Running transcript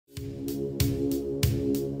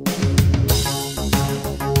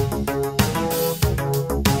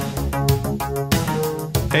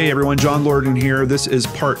Hey everyone, John Lorden here. This is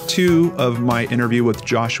part 2 of my interview with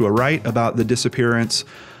Joshua Wright about the disappearance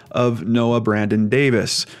of Noah Brandon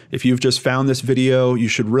Davis. If you've just found this video, you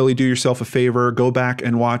should really do yourself a favor. Go back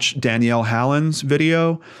and watch Danelle Hallan's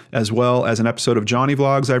video, as well as an episode of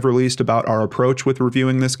JohnnyVlogs I've released about our approach with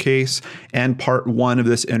reviewing this case, and part 1 of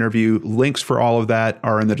this interview. Links for all of that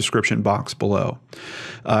are in the description box below.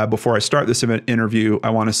 Before I start this interview, I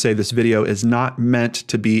want to say this video is not meant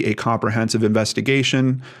to be a comprehensive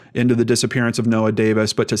investigation into the disappearance of Noah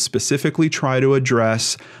Davis, but to specifically try to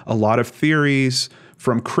address a lot of theories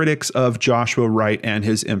from critics of Joshua Wright and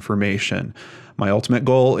his information. My ultimate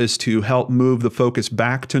goal is to help move the focus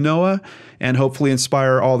back to Noah and hopefully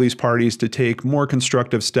inspire all these parties to take more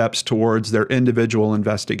constructive steps towards their individual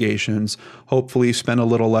investigations, hopefully spend a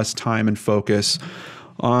little less time and focus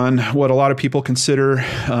on what a lot of people consider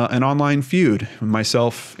an online feud,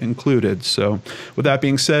 myself included. So with that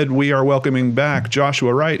being said, we are welcoming back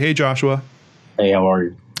Joshua Wright. Hey, Joshua. Hey, how are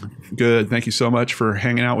you? Good. Thank you so much for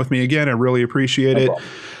hanging out with me again. I really appreciate it.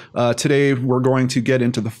 Today, we're going to get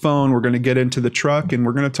into the phone, we're going to get into the truck, and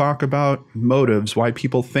we're going to talk about motives, why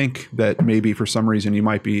people think that maybe for some reason you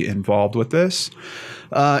might be involved with this.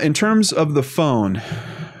 In terms of the phone,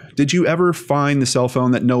 did you ever find the cell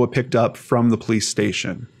phone that Noah picked up from the police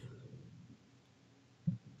station?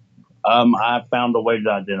 I found a way to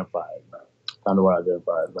identify it. I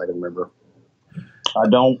can remember.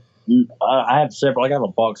 I have several. I have a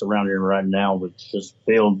box around here right now that's just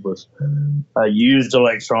filled with used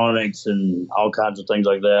electronics and all kinds of things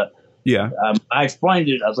like that. Yeah. I explained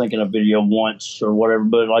it, I think, in a video once or whatever,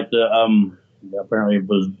 but like apparently it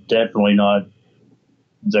was definitely not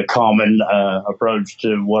the common approach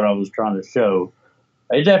to what I was trying to show.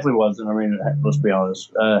 It definitely wasn't. I mean, let's be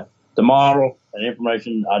honest. The model and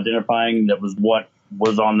information identifying that was what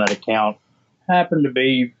was on that account happened to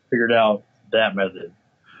be figured out that method.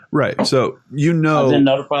 Right. So, I then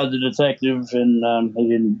notified the detective, and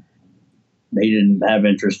he didn't have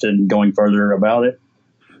interest in going further about it.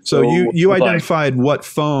 So you identified what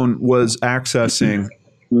phone was accessing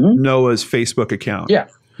Noah's Facebook account. Yeah,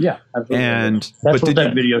 absolutely. And that's what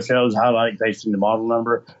that video shows, highlight pasting the model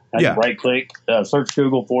number. I right click, search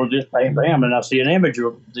Google for this, bam, bam, and I see an image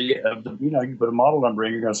of you put a model number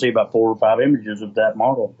in, you're going to see about 4 or 5 images of that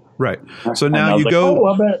model. Right. So now you go.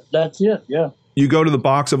 Oh, I bet that's it. Yeah. You go to the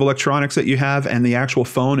box of electronics that you have, and the actual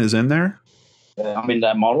phone is in there? I mean,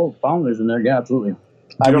 that model phone is in there. Yeah, absolutely.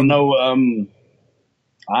 I don't know.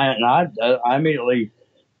 I immediately,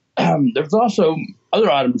 there's also other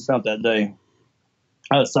items found that day.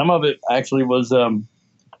 Some of it actually was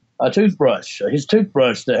a toothbrush. His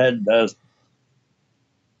toothbrush that had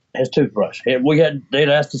his toothbrush. They'd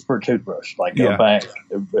asked us for a toothbrush, like a bag.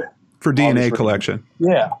 For DNA collection.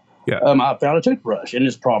 Yeah. Yeah. I found a toothbrush in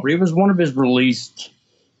his property. It was one of his released.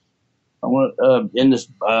 In this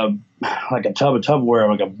like a tub of Tupperware,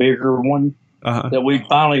 like a bigger one that we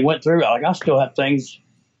finally went through. Like I still have things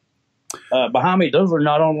behind me. Those are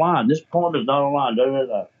not online. This poem is not online.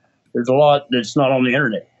 There's a lot that's not on the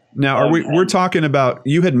internet. Now, we're talking about,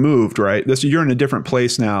 you had moved, right? You're in a different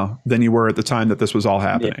place now than you were at the time that this was all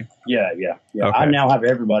happening. Yeah. Okay. I now have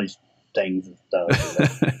everybody's things and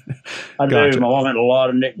stuff. I Gotcha. do. My mom had a lot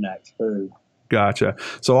of knickknacks too. Gotcha.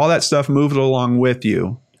 So all that stuff moved along with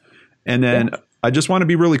you. And then I just want to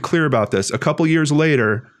be really clear about this. A couple years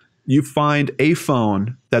later, you find a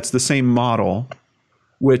phone that's the same model,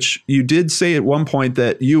 which you did say at one point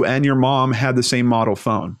that you and your mom had the same model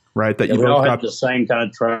phone, right? That you we all had the same kind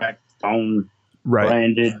of track phone,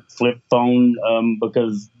 branded flip phone,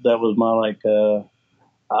 because that was my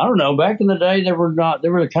I don't know. Back in the day, they were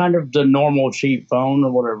kind of the normal cheap phone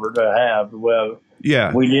or whatever to have. Well,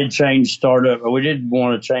 yeah, we did change startup. We did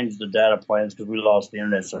want to change the data plans because we lost the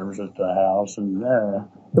internet service at the house, and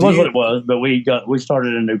it was what it was. But we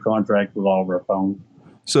started a new contract with all of our phones.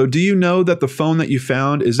 So, do you know that the phone that you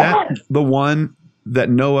found, is that the one that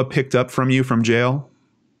Noah picked up from you from jail?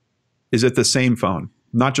 Is it the same phone,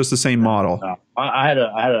 not just the same model? No. I had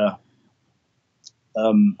a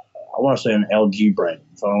I want to say an LG brand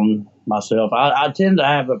phone myself. I tend to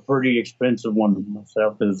have a pretty expensive one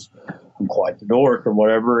myself because I'm quite the dork or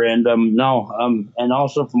whatever. And and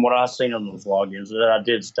also from what I've seen on those logins that I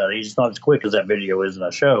did study, it's not as quick as that video is that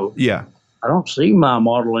I show. Yeah. I don't see my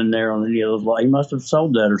model in there on any of those. He must have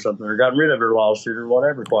sold that or something, or got rid of her lawsuit or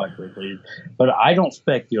whatever quite quickly. But I don't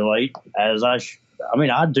speculate as I mean,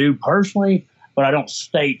 I do personally, but I don't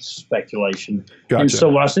state speculation. Gotcha. And so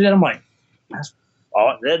when I see that, I'm like,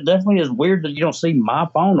 That definitely is weird that you don't see my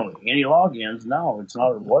phone on any logins. No, it's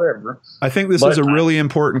not, whatever. I think this is a really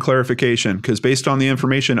important clarification because based on the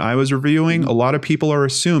information I was reviewing, a lot of people are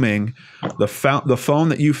assuming the phone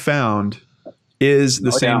that you found is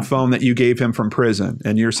the same phone that you gave him from prison.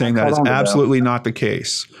 And you're saying that is absolutely not the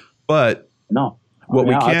case. But no, what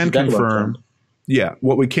we can confirm,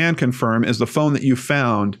 what we can confirm is the phone that you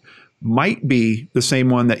found might be the same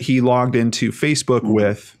one that he logged into Facebook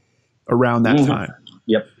with around that time.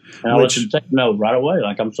 Yep. And I'll let you take note right away,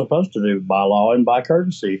 like I'm supposed to do by law and by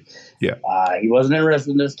courtesy. Yeah. He wasn't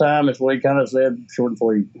interested this time. It's what he kind of said, short and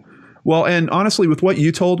sweet. Well, and honestly, with what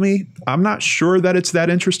you told me, I'm not sure that it's that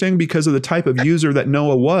interesting because of the type of user that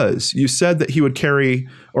Noah was. You said that he would carry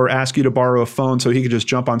or ask you to borrow a phone so he could just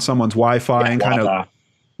jump on someone's Wi-Fi and kind of,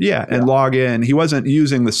 and log in. He wasn't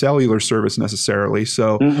using the cellular service necessarily.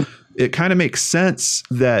 So it kind of makes sense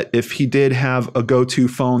that if he did have a go-to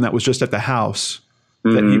phone that was just at the house,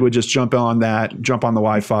 that he would just jump on the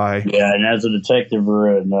Wi-Fi. Yeah, and as a detective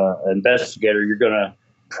or an investigator, you're going to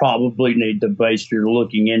probably need to base your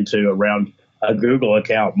looking into around a Google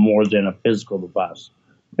account more than a physical device.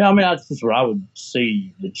 Yeah, I mean, that's just what I would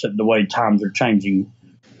see, the way times are changing.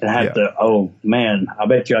 And have to, oh, man, I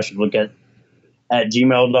bet you I should look at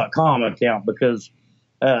gmail.com account because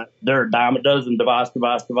they're a dime a dozen, device. I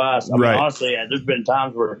mean, honestly, there's been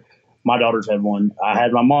times where my daughter's had one. I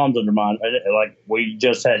had my mom's under mine. Like, we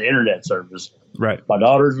just had internet service. Right. My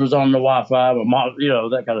daughter's was on the Wi-Fi. My mom,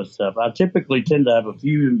 that kind of stuff. I typically tend to have a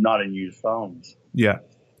few not in use phones. Yeah.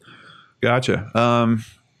 Gotcha.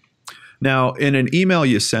 Now, in an email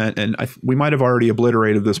you sent, and we might have already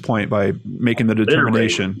obliterated this point by making the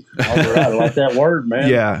determination. All right, I like that word, man.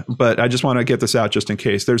 Yeah, but I just want to get this out just in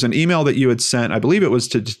case. There's an email that you had sent, I believe it was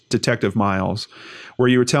to Detective Miles, where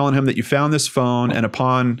you were telling him that you found this phone, and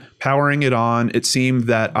upon powering it on, it seemed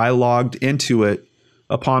that I logged into it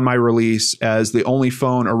upon my release as the only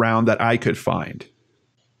phone around that I could find.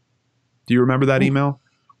 Do you remember that email?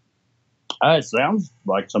 It sounds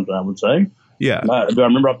like something I would say. Yeah. Do I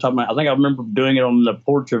remember off the top of my head? I think I remember doing it on the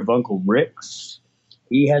porch of Uncle Rick's.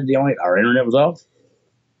 He had our internet was off.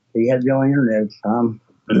 He had the only internet at the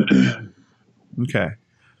time. Okay.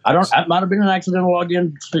 That might have been an accidental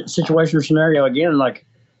login situation or scenario. Again, like,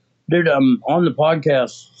 dude, on the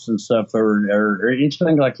podcasts and stuff or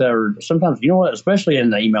anything like that, or sometimes, you know what, especially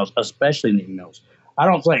in the emails, I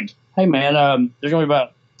don't think, hey, man, there's going to be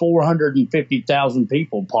about 450,000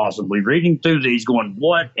 people possibly reading through these going,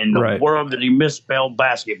 what in the world did he misspell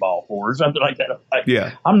basketball for, or something like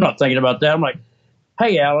that. I'm not thinking about that. I'm like,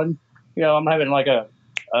 hey, Alan, I'm having like a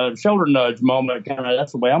shoulder nudge moment. Kind of,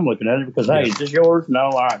 that's the way I'm looking at it because, hey, is this yours? No?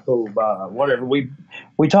 All right, cool. Whatever. We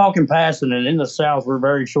talk in passing, and in the South, we're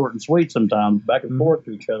very short and sweet sometimes, back and forth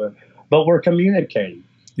to each other, but we're communicating.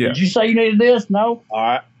 Yeah. Did you say you needed this? No? All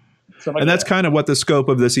right. And that's kind of what the scope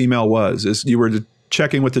of this email was, is you were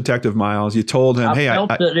checking with Detective Miles. You told him, hey, I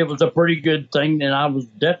felt that it was a pretty good thing, and I was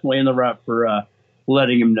definitely in the right for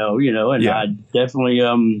letting him know, and I definitely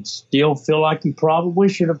still feel like he probably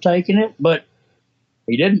should have taken it, but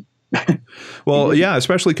he didn't. Well, yeah,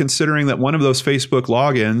 especially considering that one of those Facebook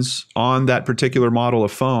logins on that particular model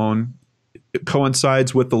of phone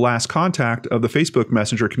coincides with the last contact of the Facebook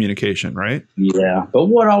Messenger communication, right? Yeah, but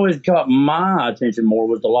what always caught my attention more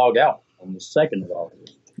was the log out on the second login.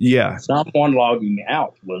 Yeah. Someone logging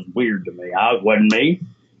out was weird to me. It wasn't me.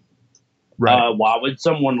 Right. Why would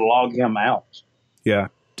someone log him out? Yeah.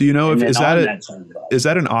 Do you know is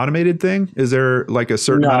that an automated thing? Is there like a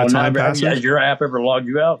certain amount of time passes? Has your app ever logged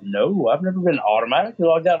you out? No, I've never been automatically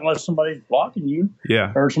logged out unless somebody's blocking you.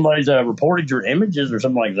 Yeah. Or somebody's reported your images or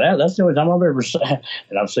something like that. That's the only time I've ever seen,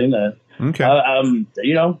 and I've seen that. Okay.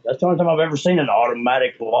 That's the only time I've ever seen an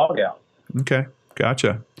automatic log out. Okay.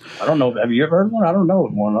 Gotcha. I don't know. Have you ever heard of one? I don't know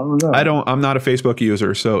one. I don't know. I'm not a Facebook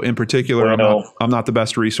user, so in particular, I'm not the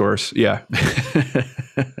best resource. Yeah.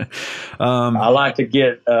 I like to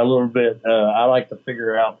get a little bit. I like to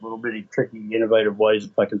figure out little bitty tricky, innovative ways.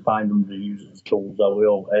 If I can find them to use as tools, I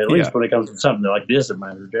will. At least when it comes to something like this, it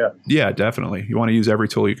matters. Yeah. Yeah, definitely. You want to use every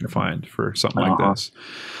tool you can find for something like this.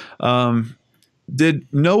 Did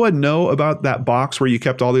Noah know about that box where you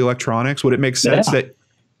kept all the electronics? Would it make sense that?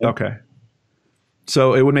 Okay.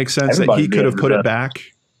 So it would make sense that he could have put it back.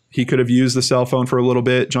 He could have used the cell phone for a little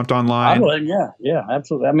bit, jumped online. Yeah,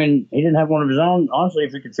 absolutely. I mean, he didn't have one of his own. Honestly,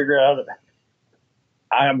 if he could figure out,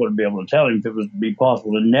 I wouldn't be able to tell him if it would be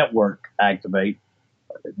possible to network activate.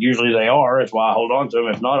 Usually they are. That's why I hold on to them.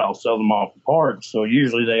 If not, I'll sell them off for parts. So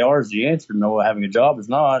usually they are is the answer. No, having a job is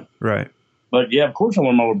not. Right. But yeah, of course I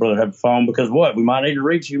want my little brother to have a phone because what? We might need to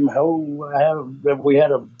reach him. We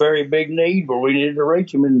had a very big need where we needed to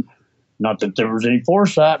reach him and Not that there was any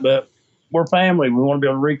foresight, but we're family. We want to be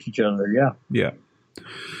able to reach each other. Yeah. Yeah.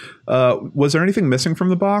 Was there anything missing from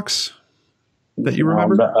the box that you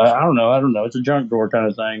remember? I don't know. It's a junk drawer kind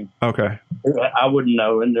of thing. Okay. I wouldn't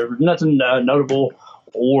know. And there was nothing notable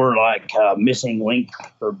or like missing link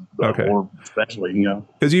or especially, you know.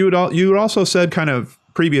 Because you had also said kind of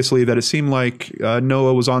previously that it seemed like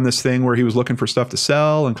Noah was on this thing where he was looking for stuff to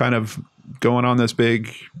sell and kind of going on this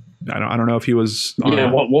big. I don't know if he was.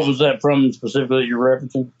 What was that from specifically you're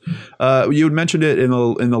referencing? You had mentioned it in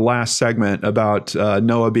the last segment about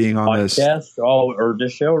Noah being on this or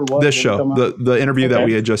this show or what? This show, the interview that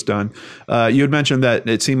we had just done. You had mentioned that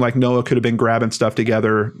it seemed like Noah could have been grabbing stuff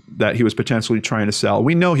together that he was potentially trying to sell.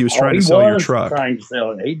 We know he was trying to sell your truck. Trying to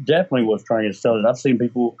sell it. He definitely was trying to sell it. I've seen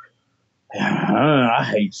people. I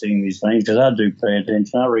hate seeing these things because I do pay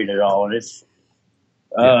attention. I read it all, and it's.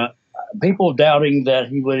 People doubting that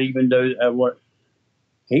he would even do what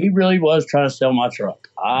he really was trying to sell my truck.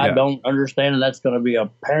 I don't understand, and that's going to be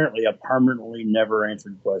apparently a permanently never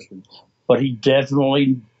answered question. But he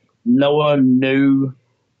definitely, Noah knew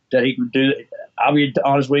that he could do it. I'll be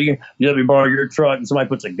honest with you. You let me borrow your truck, and somebody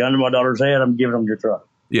puts a gun to my daughter's head, I'm giving them your truck.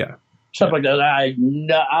 Yeah, stuff like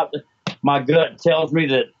that. My gut tells me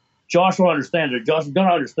that Josh will understand it. Josh is going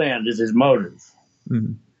to understand is his motives.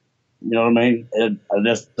 Mm-hmm. You know what I mean? And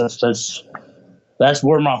that's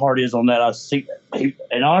where my heart is on that. I see,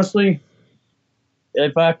 and honestly,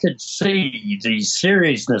 if I could see the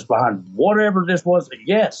seriousness behind whatever this was,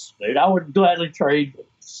 yes, dude, I would gladly trade.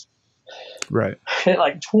 Right.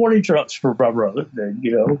 Like 20 trucks for my brother, dude,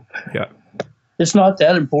 you know? Yeah. It's not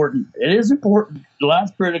that important. It is important.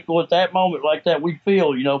 Life's critical at that moment like that. We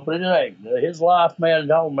feel, you know, but it ain't. His life, man,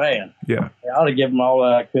 oh, man. Yeah. I ought to give him all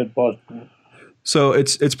that I could possibly. So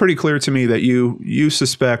it's pretty clear to me that you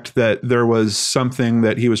suspect that there was something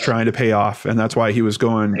that he was trying to pay off, and that's why he was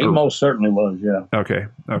going. He most certainly was, yeah. Okay.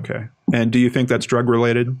 And do you think that's drug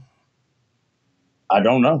related? I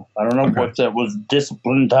don't know. What that was,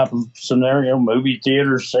 discipline type of scenario, movie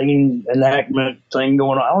theater, scene, enactment thing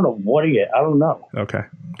going on. I don't know what he had. I don't know. Okay,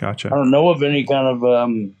 gotcha. I don't know of any kind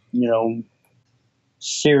of,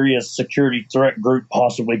 serious security threat group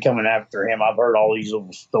possibly coming after him. I've heard all these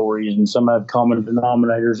little stories, and some have common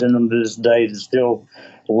denominators in them to this day that still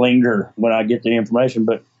linger when I get the information.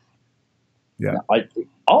 But yeah,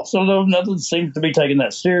 also, though, nothing seems to be taken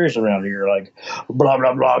that serious around here. Like blah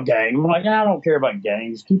blah blah gang. I'm like, I don't care about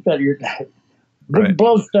gangs. Keep that your. Right.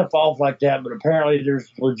 Blow stuff off like that, but apparently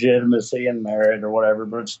there's legitimacy in merit or whatever.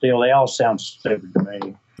 But still, they all sound stupid to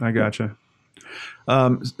me. I gotcha.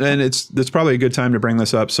 And it's probably a good time to bring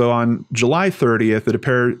this up. So on July 30th,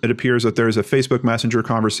 it appears that there's a Facebook Messenger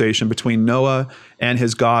conversation between Noah and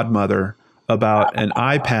his godmother about an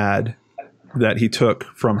iPad that he took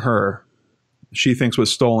from her. She thinks was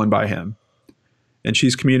stolen by him. And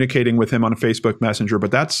she's communicating with him on a Facebook Messenger,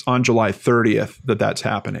 but that's on July 30th that's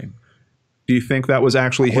happening. Do you think that was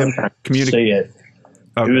actually him communicating? See it.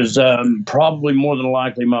 Okay. It was probably more than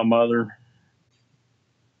likely my mother.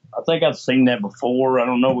 I think I've seen that before. I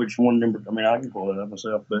don't know which one. I mean, I can pull it up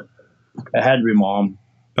myself, but it had to be Mom.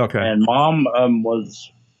 Okay. And Mom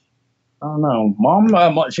was, I don't know. Mom,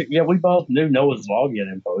 we both knew Noah's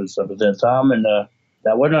login info and stuff at that time, and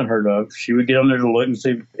that wasn't unheard of. She would get on there to look and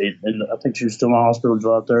see. And I think she was still in the hospital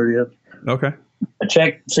July 30th. Okay. I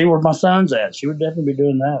check, see where my son's at. She would definitely be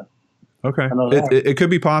doing that. Okay. It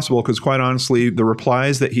could be possible because, quite honestly, the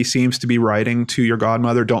replies that he seems to be writing to your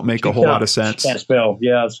godmother don't make a whole lot of sense. She can't spell.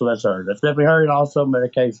 Yeah, so that's her. That's definitely her, and also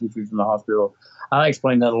medication. She's in the hospital. I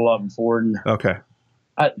explained that a lot before. And okay.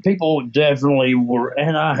 People definitely were,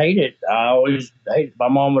 and I hate it. I always hate it. My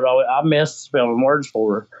mom would always, I missed spelling words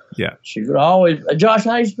for her. Yeah. She would always, Josh,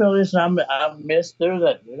 how do you spell this? And I missed doing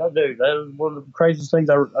that. I do. That was one of the craziest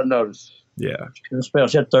things I noticed. Yeah. She couldn't spell.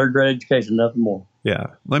 She had third grade education, nothing more. Yeah.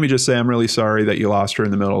 Let me just say I'm really sorry that you lost her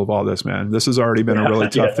in the middle of all this, man. This has already been a really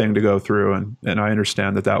tough thing to go through, and I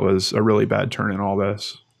understand that was a really bad turn in all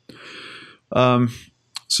this.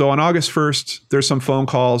 So on August 1st, there's some phone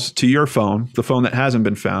calls to your phone, the phone that hasn't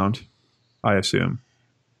been found, I assume.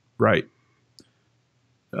 Right.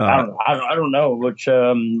 I don't know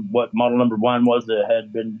what model number one was that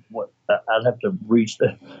had been, I'd have to reach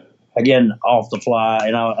again, off the fly,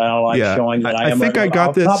 and I like showing that I am. I think I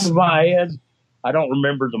got this. Off the top of my head, I don't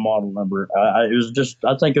remember the model number. It was just,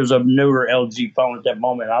 I think it was a newer LG phone at that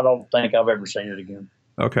moment. I don't think I've ever seen it again.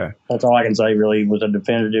 Okay. That's all I can say, really, with a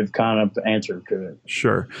definitive kind of answer to it.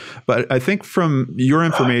 Sure. But I think from your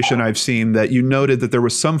information, I've seen that you noted that there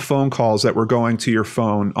was some phone calls that were going to your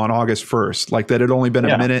phone on August 1st, like that had only been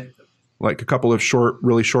a minute, like a couple of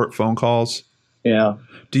really short phone calls. Yeah.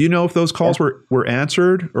 Do you know if those calls were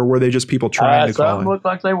answered, or were they just people trying to call Some in? looked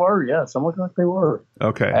like they were. Yeah, some looked like they were.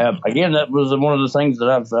 Okay. Again, that was one of the things that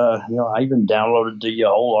I've, I even downloaded the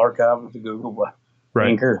whole archive of the Google.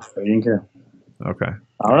 Right. They didn't care. Okay.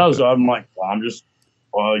 I don't know. So I'm like, well,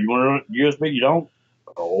 you want a USB? You don't?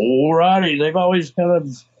 Alrighty. They've always kind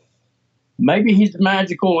of, maybe he's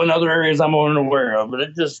magical in other areas I'm unaware of, but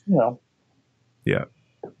it just, Yeah.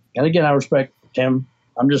 And again, I respect him.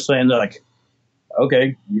 I'm just saying that, like,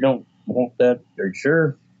 okay, you don't want that. Are you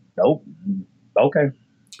sure? Nope. Okay.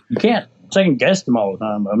 You can't second guess them all the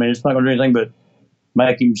time. I mean, it's not going to do anything but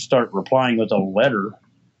make him start replying with a letter.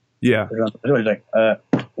 Yeah. He's like,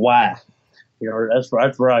 why?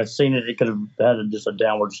 That's where I've seen it. It could have had just a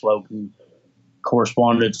downward slope in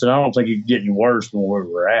correspondence, and I don't think it could get any worse than where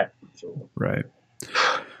we're at. So. Right.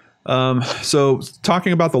 So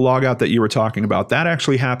talking about the logout that you were talking about, that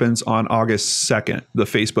actually happens on August 2nd, the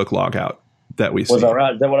Facebook logout that we see. Was that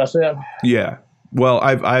right? Is that what I said? Yeah. Well,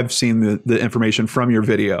 I've seen the information from your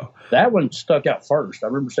video. That one stuck out first. I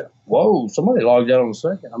remember saying, whoa, somebody logged out on the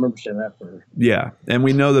second. I remember saying that first. Yeah. And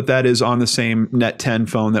we know that is on the same Net 10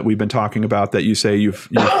 phone that we've been talking about that you say you've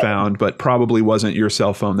found, but probably wasn't your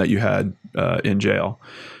cell phone that you had in jail.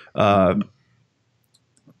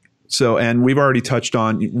 So, and we've already touched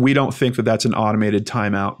on, we don't think that that's an automated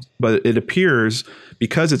timeout, but it appears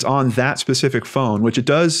because it's on that specific phone, which it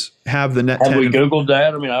does have the Net 10. Have we Googled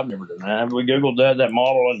that? I mean, I've never done that. Have we Googled that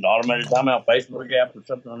model and automated timeout Facebook app or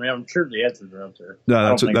something? I mean, I'm sure the answers are out there.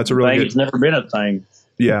 No, that's a really good. It's never been a thing.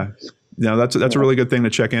 Yeah. No, that's a really good thing to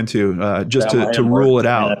check into, just to rule it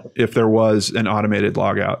out if there was an automated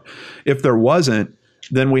logout. If there wasn't,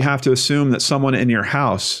 then we have to assume that someone in your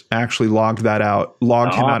house actually logged him out of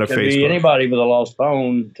Facebook. It could be anybody with a lost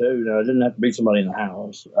phone too. No, it didn't have to be somebody in the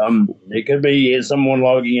house. It could be someone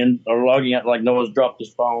logging in or logging out, like Noah's dropped his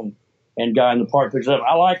phone and guy in the park picks it up.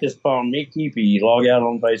 I like this phone. Nick Keepy, log out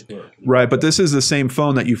on Facebook. Right, but this is the same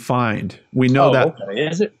phone that you find. We know that. Okay.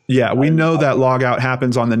 Is it? Yeah, we know that logout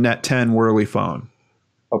happens on the Net 10 Whirly phone.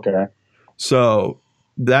 Okay. So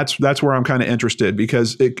that's where I'm kind of interested,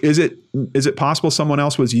 because is it possible someone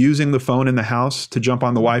else was using the phone in the house to jump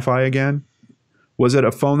on the Wi-Fi again? Was it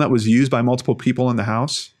a phone that was used by multiple people in the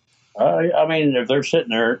house? I mean, if they're sitting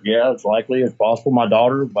there, yeah, it's likely. It's possible. My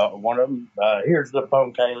daughter, one of them, here's the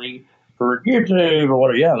phone, Kaylee, for YouTube or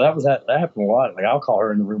whatever. Yeah, that happened a lot. Like, I'll call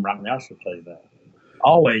her in the room right now. She'll tell you that.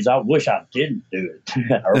 Always, I wish I didn't do it.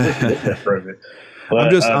 I wish I didn't approve it. But,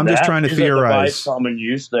 I'm just trying to theorize. Common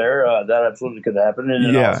use there. That absolutely could happen.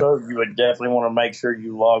 And then also, you would definitely want to make sure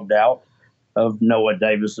you logged out of Noah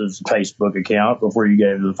Davis's Facebook account before you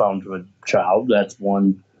gave the phone to a child. That's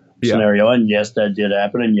one scenario. And yes, that did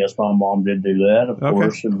happen. And yes, my mom did do that, of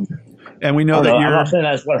course. And we know that I'm not saying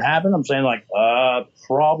that's what happened. I'm saying, like,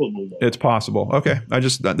 probably. It's possible. Okay.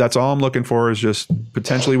 That's all I'm looking for, is just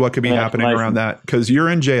potentially what could be happening around that. Because you're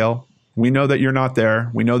in jail. We know that you're not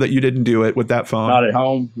there. We know that you didn't do it with that phone. Not at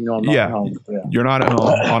home. I'm not at home. Yeah. You're not at home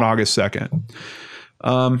on August 2nd.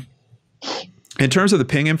 In terms of the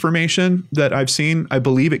ping information that I've seen, I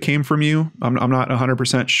believe it came from you. I'm not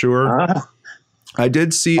 100% sure. I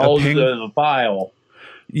did see a ping. The file.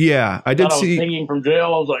 Yeah, I did see. I was pinging from jail.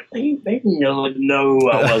 I was like, ping. No,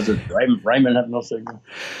 I wasn't. Raymond had no signal.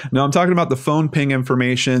 No, I'm talking about the phone ping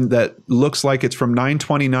information that looks like it's from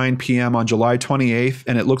 9:29 p.m. on July 28th,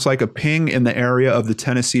 and it looks like a ping in the area of the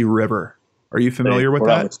Tennessee River. Are you familiar with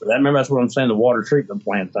that? Remember, that's what I'm saying, the water treatment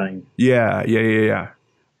plant thing. Yeah.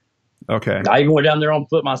 Okay. I even went down there on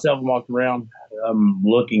foot myself and walked around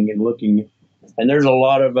looking. And there's a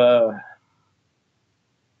lot of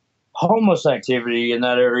homeless activity in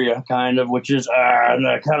that area, kind of, which is kind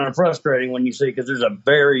of frustrating when you see, because there's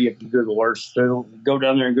if you Google Earth, so go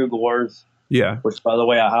down there and Google Earth. Yeah. Which, by the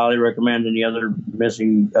way, I highly recommend any other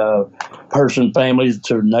missing person families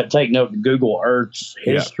to take note of Google Earth's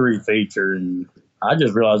history feature. And I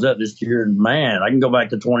just realized that this year, and man, I can go back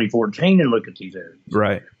to 2014 and look at these areas.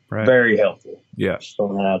 Right. Very helpful. Yeah. Just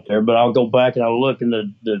throwing that out there. But I'll go back and I'll look, and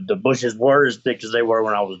the bushes were as thick as they were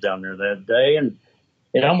when I was down there that day. And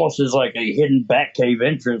it almost is like a hidden bat cave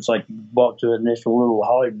entrance, like you walk to an initial little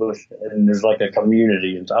holly bush, and there's like a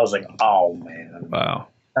community. And so I was like, oh, man. Wow.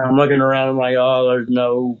 I'm looking around, I'm like, oh, there's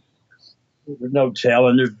no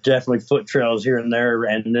telling. There's definitely foot trails here and there,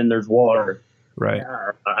 and then there's water. Right.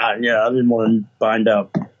 I didn't want to find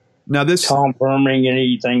out. Now this confirming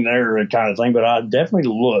anything there, kind of thing, but I definitely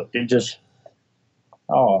looked. It just,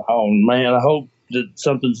 oh man, I hope that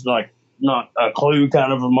something's like not a clue,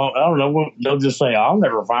 kind of a moment. I don't know. They'll just say, I'll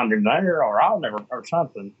never find him there, or I'll never, or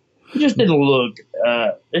something. It just didn't look.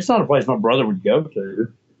 It's not a place my brother would go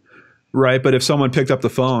to. Right, but if someone picked up the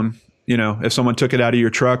phone, You know, if someone took it out of your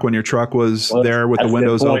truck when your truck was there with the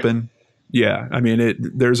windows open. Yeah, I mean,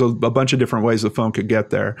 there's a bunch of different ways the phone could get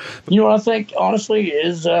there. You know what I think, honestly,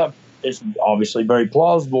 is it's obviously very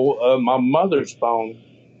plausible. My mother's phone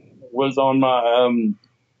was on my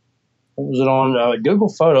what was it on Google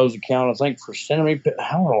Photos account? I think for sending me.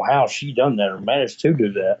 I don't know how she done that or managed to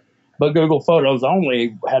do that, but Google Photos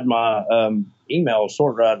only had my email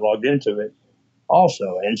sort right logged into it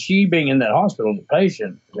also. And she being in that hospital, the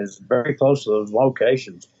patient is very close to those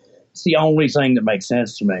locations. It's the only thing that makes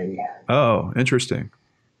sense to me. Oh, interesting.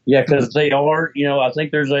 Yeah, because they are, you know, I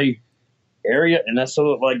think there's a area, and that's so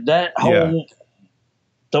like that whole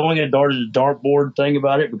throwing a dart at the dartboard thing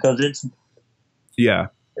about it, because it's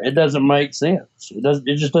it doesn't make sense.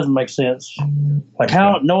 It just doesn't make sense. Like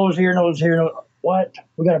how Noah's here, what?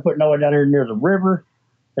 We got to put Noah down here near the river.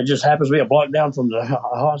 It just happens to be a block down from the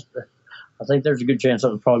hospital. I think there's a good chance that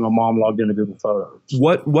was probably my mom logged into Google Photos.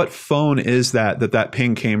 What phone is that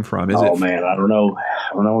ping came from? Man, I don't know.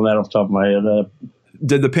 I don't know that off the top of my head.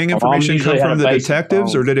 Did the ping information come from the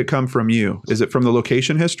detectives or did it come from you? Is it from the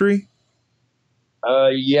location history?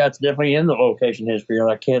 Yeah, it's definitely in the location history. And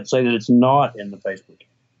I can't say that it's not in the Facebook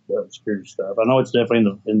security stuff. I know it's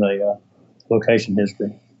definitely in the location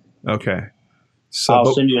history. Okay. So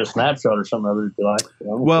I'll send you a snapshot or something of it if you like.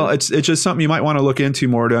 Well, it's just something you might want to look into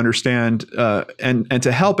more to understand and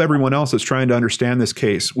to help everyone else that's trying to understand this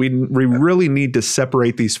case. We really need to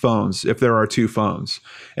separate these phones if there are two phones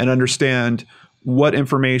and understand what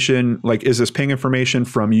information, like is this ping information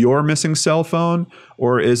from your missing cell phone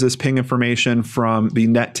or is this ping information from the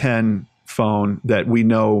Net 10 phone that we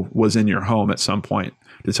know was in your home at some point?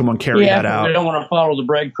 Did someone carry that out? I don't want to follow the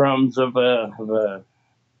breadcrumbs of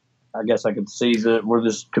I guess I could see that where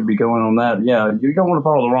this could be going on that. Yeah, you don't want to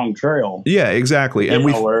follow the wrong trail. Yeah, exactly. And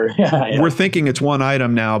we're thinking it's one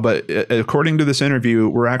item now, but according to this interview,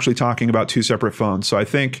 we're actually talking about two separate phones. So I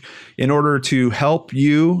think in order to help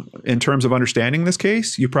you in terms of understanding this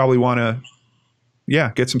case, you probably want to,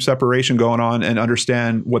 get some separation going on and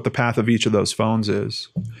understand what the path of each of those phones is.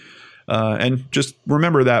 And just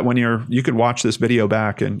remember that when you could watch this video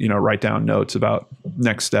back and, write down notes about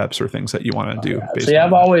next steps or things that you want to do. See,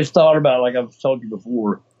 I've always thought about, like I've told you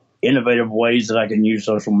before, innovative ways that I can use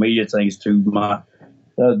social media things to my,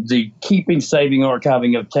 the saving,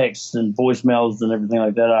 archiving of texts and voicemails and everything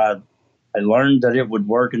like that. I learned that it would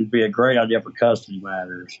work and be a great idea for custody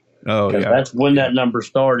matters. Oh, yeah. That's when that number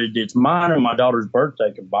started. It's mine and my daughter's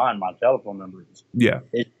birthday combined. My telephone number is. Yeah.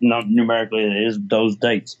 It's not numerically, it is those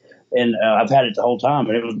dates. And I've had it the whole time,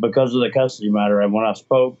 and it was because of the custody matter. And when I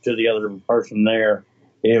spoke to the other person there,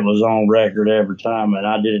 it was on record every time, and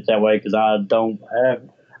I did it that way because I didn't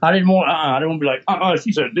want to be like,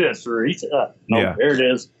 she said this, or he said, no, there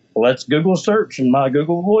it is. Let's Google search in my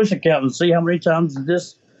Google Voice account and see how many times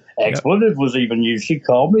this expletive was even used. She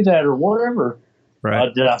called me that or whatever.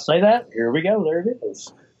 Right. Did I say that? Here we go. There it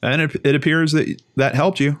is. And it appears that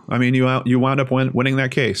helped you. I mean, you wound up winning that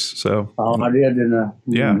case. So I did, didn't I?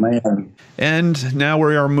 Yeah. Man. And now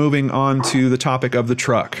we are moving on to the topic of the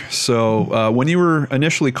truck. So when you were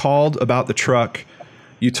initially called about the truck,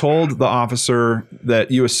 you told the officer that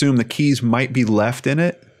you assumed the keys might be left in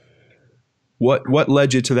it. What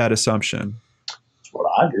led you to that assumption? That's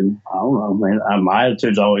what I do. I don't know, man. My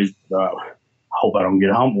attitude's always, I hope I don't get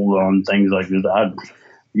humbled on things like this. I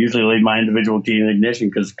usually leave my individual key in the ignition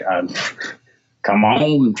because I come on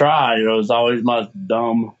and try. It's always my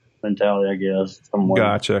dumb mentality, I guess. Somewhere.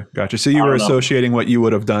 Gotcha. So you were associating what you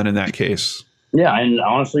would have done in that case. Yeah, and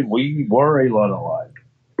honestly, we were a lot alike.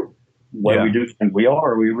 We do think we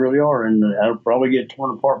really are. And I'll probably get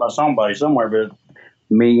torn apart by somebody somewhere, but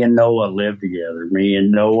me and Noah lived together. Me and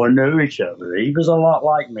Noah knew each other. He was a lot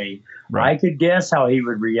like me. Right. I could guess how he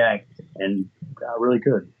would react, and I really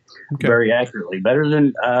could. Okay. Very accurately. Better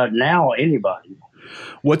than now anybody.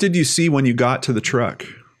 What did you see when you got to the truck?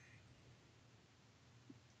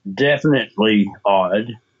 Definitely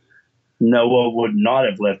odd. Noah would not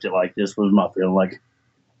have left it like this, was my feeling. Like,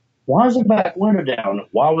 why is the back window down?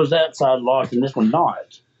 Why was that side locked and this one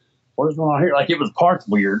not? What is going on here? Like, it was parked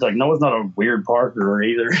weird. Like, Noah's not a weird parker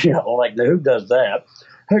either. Like, who does that?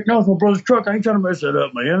 Heck no, it's my brother's truck. I ain't trying to mess it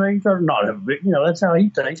up, man. I ain't trying to not have a big, that's how he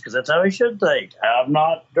thinks, because that's how he should think. I'm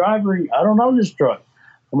not driving. I don't know this truck.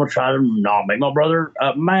 I'm going to try to not make my brother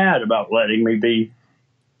mad about letting me be,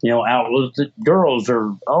 out with the girls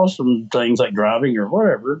or awesome things like driving or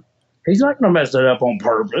whatever. He's not going to mess it up on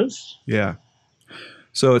purpose. Yeah.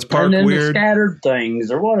 So it's parked and then weird. The scattered things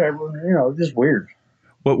or whatever, just weird.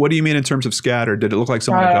 What do you mean in terms of scattered? Did it look like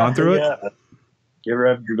someone had gone through it? You ever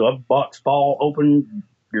have your glove box fall open,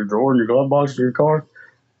 your drawer in your glove box of your car?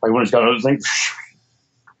 Like when it's got other things?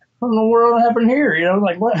 in the world happened here? You know,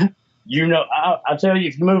 like what? You know, I tell you,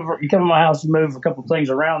 if you come to my house and move a couple things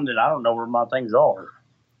around, then I don't know where my things are.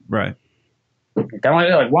 Right. Kind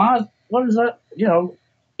of like, why? What is that? You know,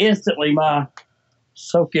 instantly my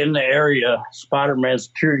soak in the area Spider-Man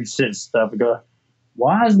security sense stuff. I go,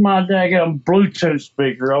 why is my daggone Bluetooth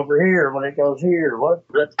speaker over here when it goes here? What?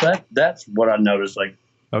 That's what I noticed. Like,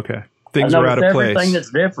 okay, things are out of place. Everything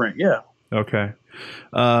that's different. Yeah. Okay.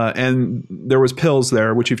 And there was pills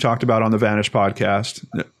there, which you've talked about on the Vanish podcast.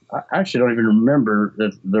 I actually don't even remember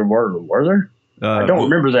that there were. Were there? I don't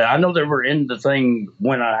remember that. I know they were in the thing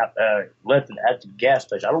when I left it at the gas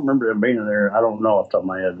station. I don't remember them being in there. I don't know off the top of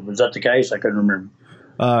my head. Was that the case? I couldn't remember.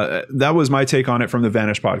 That was my take on it from the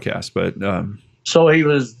Vanish podcast. But so he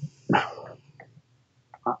was. I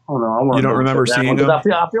don't know. You don't remember seeing them? I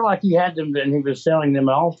feel like he had them and he was selling them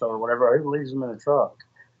also or whatever. He leaves them in a truck.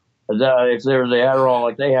 If they were the Adderall,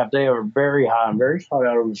 like they are very high and very sought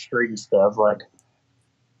out on the street and stuff. Like,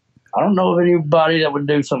 I don't know of anybody that would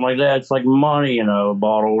do something like that. It's like money in a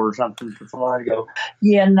bottle or something for somebody to go,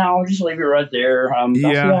 yeah, no, just leave it right there.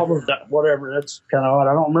 Yeah. Whatever. That's kind of odd.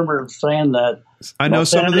 I don't remember saying that. I know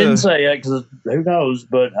some of the. I didn't say it because who knows,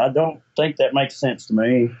 but I don't think that makes sense to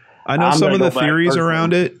me. I know some of the theories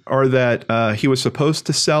around it are that he was supposed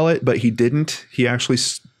to sell it, but he didn't. He actually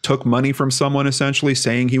took money from someone essentially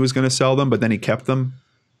saying he was going to sell them, but then he kept them.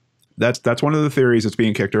 That's one of the theories that's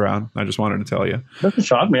being kicked around. I just wanted to tell you. Doesn't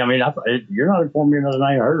shock me. I mean, you're not informing me another thing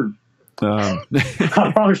I heard.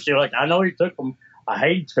 I promise you. Like, I know he took them. I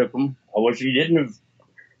hate he took them. I wish he didn't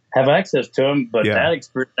have access to them. But that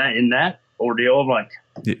experience in that ordeal, I'm like,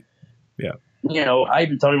 yeah. You know, I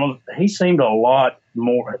even told him he seemed a lot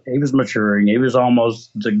more. He was maturing. He was almost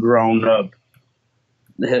the grown up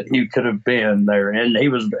that he could have been there, and he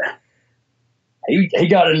was. He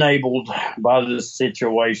got enabled by this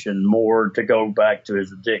situation more to go back to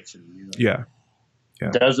his addiction. You know?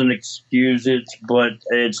 Yeah. Doesn't excuse it, but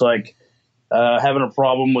it's like having a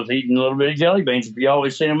problem with eating a little bit of jelly beans if you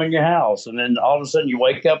always see them in your house. And then all of a sudden you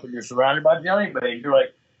wake up and you're surrounded by jelly beans. You're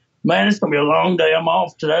like, man, it's going to be a long day. I'm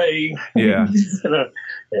off today. Yeah.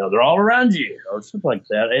 They're all around you or something like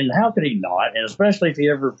that. And how could he not? And especially if he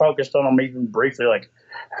ever focused on them even briefly, like,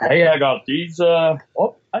 hey, I got these. I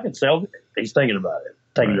can sell it. He's thinking about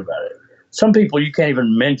it. Some people you can't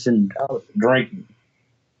even mention drinking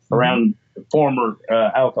around former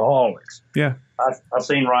alcoholics. Yeah. I've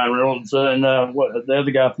seen Ryan Reynolds and the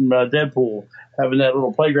other guy from Deadpool having that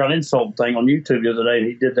little playground insult thing on YouTube the other day.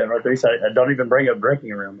 He did that right there. He said, "I don't even bring up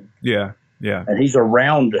drinking around me." Yeah. And he's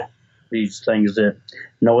around these things that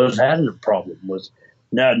Noah's had a problem with.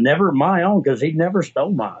 Now, never my own because he never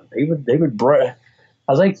stole mine. He would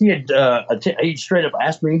I think he had he straight up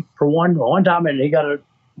asked me for one time, and he got a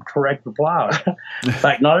correct reply. In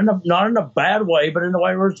fact, not in a bad way, but in a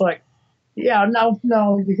way where it's like, yeah, no,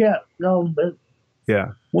 you can't, no, but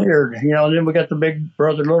weird, you know. And then we got the big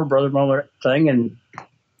brother, little brother moment thing, and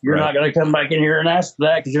you're not going to come back in here and ask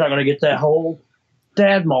that because you're not going to get that whole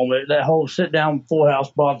dad moment, that whole sit down, Full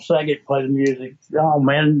House, Bob Saget, play the music. Oh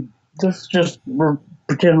man, just we're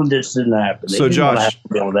pretend this didn't happen. So Josh,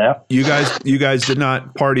 you guys did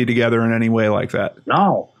not party together in any way like that?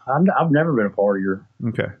 No, I've never been a partier.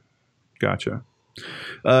 Okay, gotcha.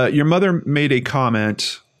 Your mother made a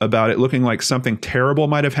comment about it looking like something terrible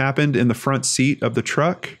might have happened in the front seat of the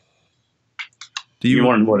truck. Do you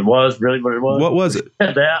wonder what it was? Really, what it was? What was it?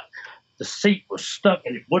 That the seat was stuck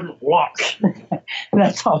and it wouldn't lock.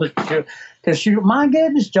 That's all it's true. Because my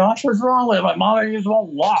goodness, Josh, what's wrong with it? My mom, it just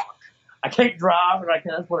won't lock. I can't drive, and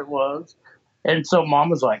that's what it was. And so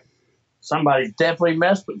Mom was like, somebody definitely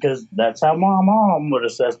messed with it, because that's how my mom would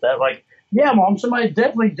assess that. Like, yeah, Mom, somebody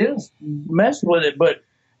definitely did mess with it, but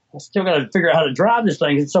I still got to figure out how to drive this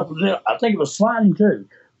thing. It's something I think it was sliding too.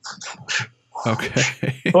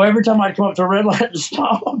 Okay. So every time I'd come up to a red light and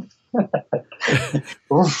stop, I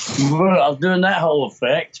was doing that whole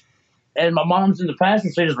effect. And my mom's in the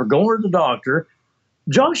passenger seat as we're going to the doctor.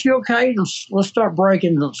 Josh, you okay? Let's start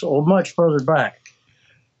braking much further back.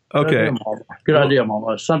 Okay. Good idea,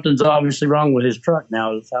 Mama. Something's obviously wrong with his truck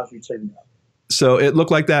now. That's how she'd say that. So it looked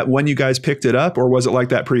like that when you guys picked it up, or was it like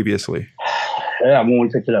that previously? Yeah, when we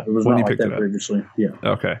picked it up. It was not like that previously. Yeah.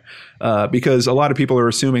 Okay. Because a lot of people are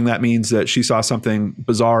assuming that means that she saw something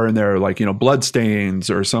bizarre in there, like, blood stains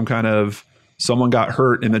or some kind of someone got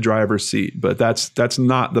hurt in the driver's seat. But that's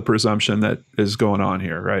not the presumption that is going on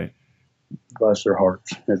here, right? Bless their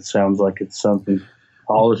hearts. It sounds like it's something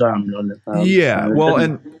all the time, doesn't it? Yeah. Well,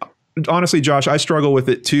 and honestly, Josh, I struggle with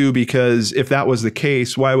it too, because if that was the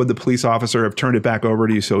case, why would the police officer have turned it back over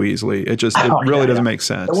to you so easily? It really doesn't make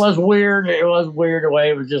sense. It was weird. It was weird the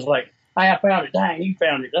way it was just like, Hey, I found it. Dang, you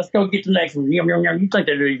found it. Let's go get the next one. Yum, yum, yum. You think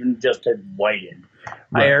they'd even just have waited?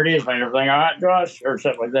 Right. Hey, there it is, man. Everything all right, Josh? Or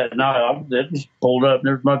something like that. No, I just pulled up and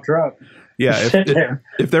there's my truck. Yeah, There.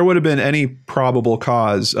 if there would have been any probable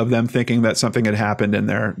cause of them thinking that something had happened in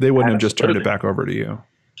there, they wouldn't have just turned it back over to you.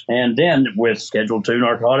 And then with Schedule 2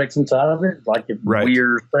 narcotics inside of it, like the Right.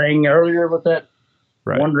 weird thing earlier with that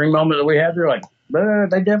Right. wondering moment that we had there, like,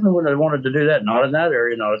 they definitely wouldn't have wanted to do that. Not in that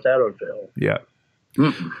area, not at that hotel. Yeah.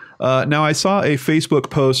 Now, I saw a Facebook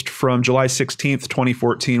post from July 16th,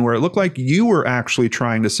 2014, where it looked like you were actually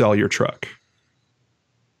trying to sell your truck.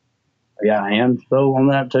 Yeah, I am so on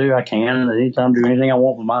that too. I can anytime do anything I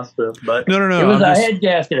want with my stuff. But No. it was a head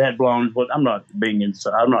gasket had blown. But I'm not being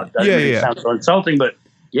inside. I'm not. That sounds so insulting, but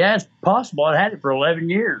yeah, it's possible. I had it for 11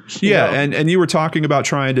 years. Yeah, and you were talking about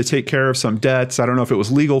trying to take care of some debts. I don't know if it was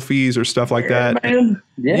legal fees or stuff like that. Man.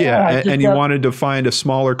 Yeah, and you wanted to find a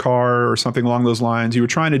smaller car or something along those lines. You were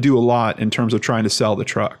trying to do a lot in terms of trying to sell the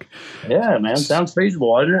truck. Yeah, man, sounds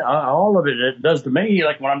feasible. All of it does to me.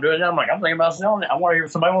 Like when I'm doing that, I'm like, I'm thinking about selling it. I want to hear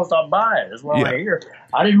if somebody wants to buy it. That's what I hear.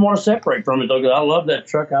 I didn't want to separate from it though, because I love that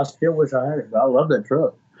truck. I still wish I had it, but I love that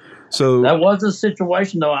truck. So that was a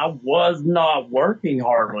situation, though. I was not working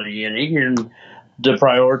hardly any, and the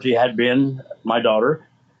priority had been my daughter.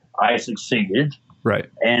 I succeeded, right,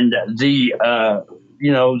 and the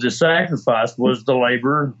the sacrifice was the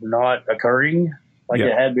labor not occurring like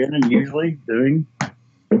it had been and usually doing.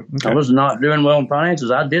 Okay. I was not doing well in finances.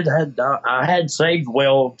 I had saved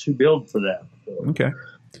well to build for that. So okay.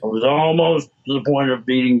 I was almost to the point of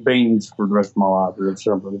eating beans for the rest of my life or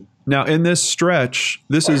something. Now, in this stretch,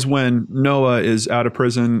 this is when Noah is out of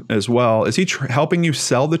prison as well. Is he helping you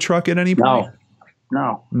sell the truck at any point?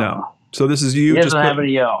 No. So this is you. He doesn't have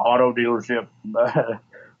any auto dealership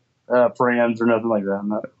friends or nothing like that.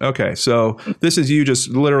 No. Okay, so this is you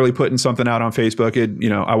just literally putting something out on Facebook.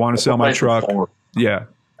 I want to sell my truck. Yeah.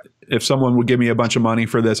 If someone would give me a bunch of money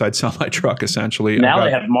for this, I'd sell my truck essentially. Now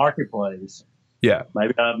they have Marketplace. Yeah.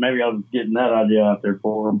 Maybe I was getting that idea out there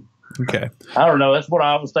for them. Okay. I don't know. That's what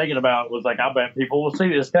I was thinking about. Was like, I bet people will see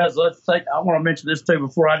this. Guys, I want to mention this too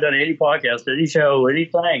before I've done any podcast, any show,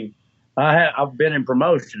 anything. I've been in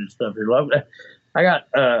promotion and stuff here. I got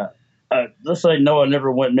let's say Noah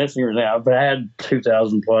never went missing or anything. I've had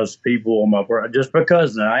 2,000 plus people on my part just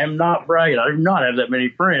because I am not bragging. I do not have that many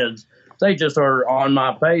friends. They just are on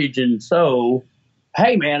my page, and so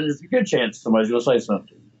hey, man, there's a good chance somebody's going to say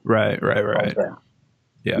something. Right.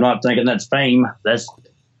 Yeah. I'm not thinking that's fame. That's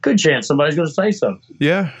good chance somebody's going to say something.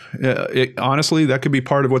 Yeah. Honestly, that could be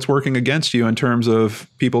part of what's working against you in terms of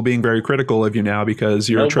people being very critical of you now because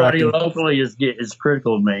you're Nobody locally is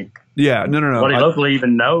critical of me. Yeah. No. Nobody locally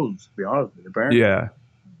even knows, to be honest with you, apparently. Yeah.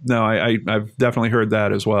 No, I've definitely heard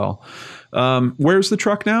that as well. Where's the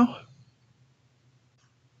truck now?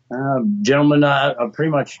 Gentlemen, I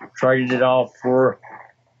pretty much traded it off for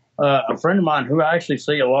a friend of mine who I actually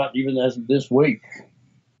see a lot even as of this week.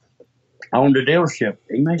 Owned a dealership.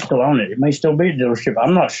 He may still own it. It may still be a dealership.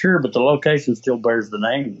 I'm not sure, but the location still bears the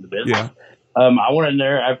name of the business. Yeah. I went in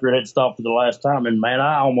there after it had stopped for the last time, and man,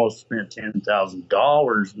 I almost spent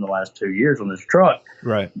 $10,000 in the last 2 years on this truck.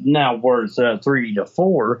 Right. Now worth 3 to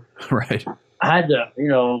 4. Right. I had to,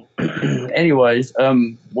 anyways,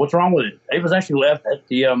 what's wrong with it? It was actually left at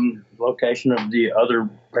the location of the other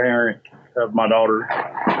parent of my daughter.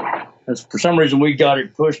 And for some reason, we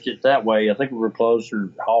pushed it that way. I think we were closed or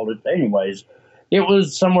hauled it. Anyways, it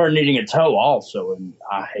was somewhere needing a tow also, and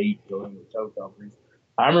I hate going with tow companies.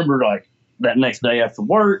 I remember, like, that next day after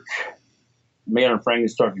work, me and a friend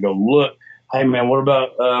started to go look. Hey, man, what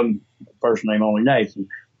about first name only Nathan?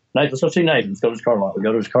 Nathan, let's go see Nathan. Let's go to his car lot. We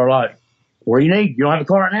go to his car lot. What do you need? You don't have a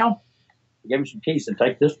car right now? He gave me some keys and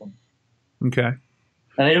take this one. Okay.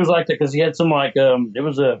 And it was like that because he had some it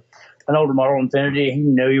was an older model Infiniti. He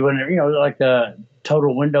knew he wouldn't, like a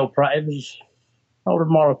total window price. It was an older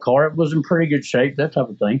model car. It was in pretty good shape, that type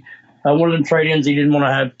of thing. One of them trade-ins he didn't want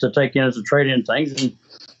to have to take in as a trade-in things. And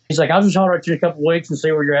he's like, I'll just holler at you in a couple of weeks and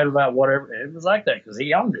see where you're at about whatever. It was like that because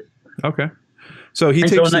he owned it. Okay. So he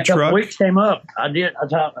takes when the that truck. couple weeks came up, I gave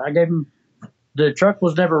him. The truck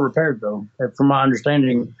was never repaired, though. From my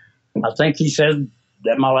understanding, I think he said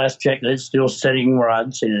that my last check that it's still sitting where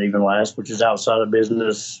I'd seen it even last, which is outside of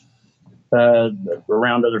business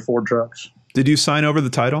around other Ford trucks. Did you sign over the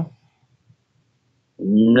title?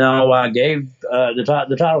 No, I gave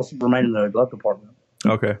the title remained in the glove compartment.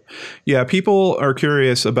 Okay. Yeah, people are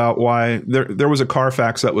curious about why there was a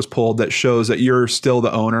Carfax that was pulled that shows that you're still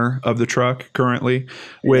the owner of the truck currently,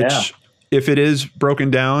 which if it is broken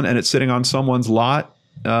down and it's sitting on someone's lot,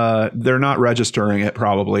 they're not registering it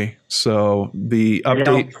probably. So the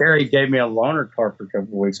update. Kerry gave me a loaner car for a couple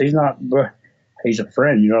of weeks. He's not. He's a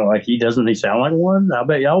friend, like he sound like one. I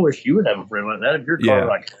bet y'all wish you would have a friend like that. If your car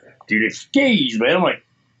like, dude, it's skis, man. I'm like,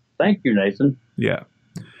 thank you, Nathan. Yeah.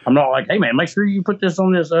 I'm not like, hey man, make sure you put this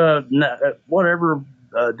on this whatever.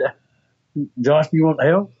 Josh, you want the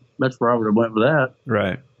help? That's where I would have went with that.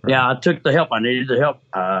 Right. Yeah, I took the help. I needed the help.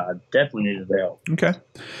 I definitely needed the help. Okay.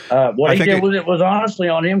 What he did with it was honestly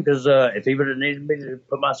on him, because if he would have needed me to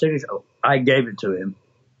put my signature, I gave it to him.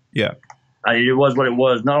 Yeah. It was what it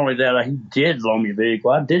was. Not only that, he did loan me a vehicle.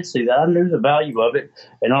 I did see that. I knew the value of it.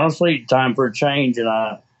 And honestly, time for a change, and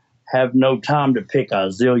I have no time to pick a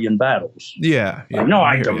zillion battles. Yeah.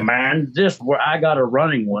 I demand this. Where I got a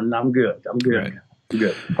running one. I'm good. Right. I'm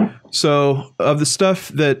good. So, of the stuff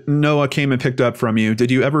that Noah came and picked up from you, did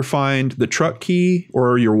you ever find the truck key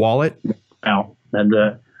or your wallet? No. And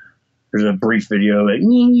there's a brief video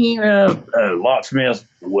of locksmith,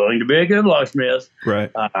 willing to be a good locksmith. Right.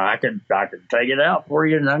 I could take it out for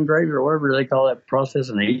you and ungrave it or whatever they call that process,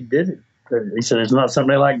 and he did it. He said it's not something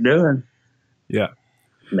they like doing. Yeah.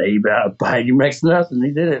 Maybe I paid you next to nothing.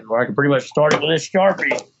 He did it. Or I could pretty much start it with this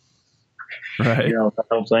Sharpie. Right. The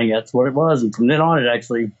whole thing, that's what it was. And from then on, it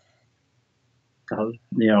actually,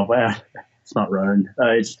 it's not running.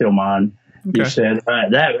 It's still mine. Okay. He said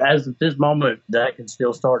that as at this moment, that can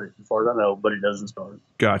still start it as far as I know, but it doesn't start it.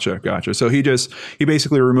 Gotcha. So he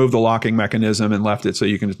basically removed the locking mechanism and left it so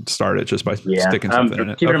you can start it just by sticking something in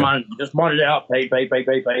it. Keep it in mind, just bought it out, pay.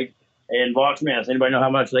 And locksmiths, anybody know how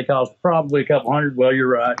much they cost? Probably a couple hundred. Well, you're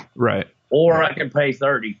right. Right. Or I can pay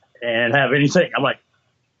 30 and have anything. I'm like,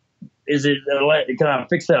 can I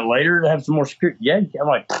fix that later to have some more security? Yeah. I'm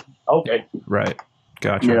like, okay. Right.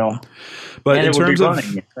 Gotcha. But in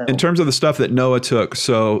terms of the stuff that Noah took,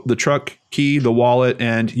 so the truck key, the wallet,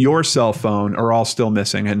 and your cell phone are all still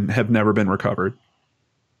missing and have never been recovered.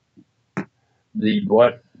 The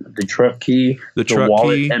what? The truck key, the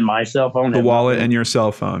wallet, key, and my cell phone. The wallet and your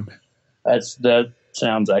cell phone. That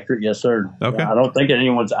sounds accurate. Yes, sir. Okay. I don't think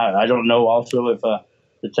anyone's. I don't know. Also, if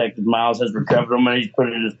Detective Miles has recovered them and he's put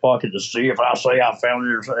it in his pocket to see if I say I found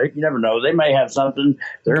it or something. You never know. They may have something.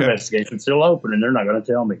 Their investigation's still open, and they're not going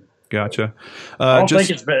to tell me. Gotcha. I don't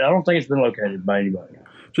think it's been located by anybody.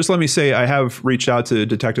 Just let me say, I have reached out to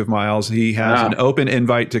Detective Miles. He has an open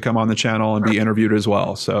invite to come on the channel and be interviewed as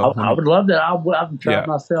well. So I would love that. I've tried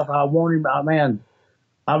myself. I want him. Man,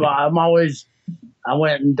 I'm always. I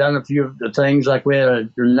went and done a few of the things, like we had a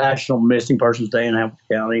National Missing Persons Day in Hamilton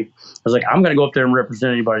County. I was like, I'm going to go up there and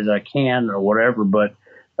represent anybody that I can or whatever, but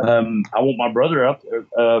I want my brother up there.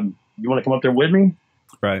 You want to come up there with me?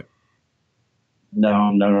 Right. No.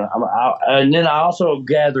 And then I also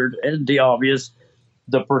gathered, and the obvious,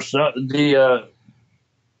 the vibe,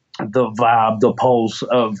 the pulse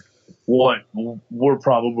of what we're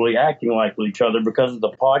probably acting like with each other because of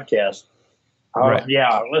the podcast. Right.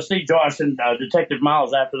 Yeah, let's see Josh and Detective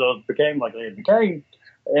Miles after those became like they became.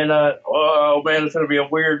 And, oh, man, it's going to be a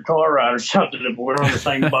weird car ride or something if we're on the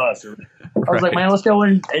same bus. I was like, man, let's go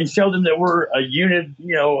in and show them that we're a unity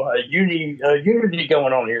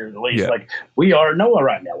going on here, at least. Yeah. Like, we are Noah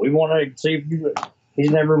right now. We want to see if he's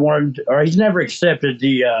never accepted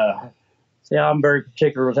the see, I'm very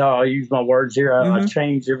particular with how I use my words here. I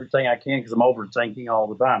change everything I can because I'm overthinking all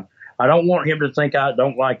the time. I don't want him to think I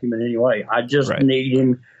don't like him in any way. I just need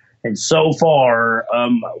him. And so far,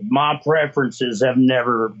 my preferences have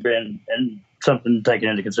never been something taken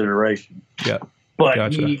into consideration. Yeah.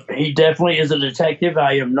 But he definitely is a detective.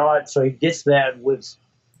 I am not. So he gets that with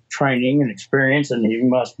training and experience, and he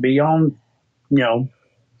must be on,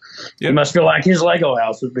 he must feel like his Lego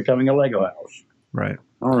house is becoming a Lego house. Right.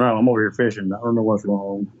 I don't know. I'm over here fishing. I don't know what's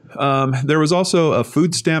going on. There was also a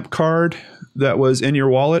food stamp card that was in your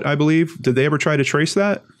wallet, I believe. Did they ever try to trace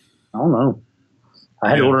that? I don't know. I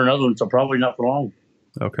had to order another one, so probably not for long.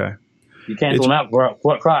 Okay. You cancel them out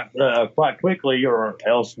quite quickly, or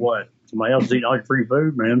else what? Somebody else is eating all your free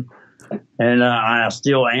food, man. And I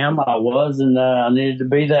still am. I was, and I needed to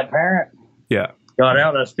be that parent. Yeah. Got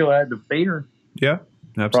out. I still had to feed her. Yeah,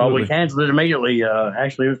 absolutely. Probably canceled it immediately.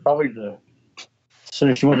 Actually, it was probably as soon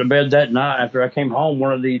as she went to bed that night after I came home,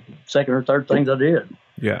 one of the second or third things I did.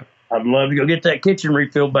 Yeah. I'd love to go get that kitchen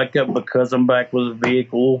refilled back up because I'm back with a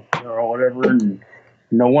vehicle or whatever, and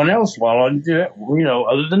no one else while I do it,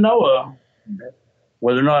 other than Noah.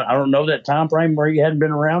 Whether or not, I don't know that time frame where he hadn't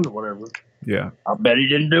been around or whatever. Yeah. I bet he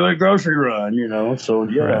didn't do a grocery run, so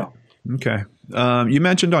yeah. Right. Okay. You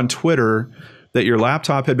mentioned on Twitter that your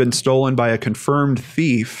laptop had been stolen by a confirmed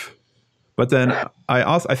thief, But then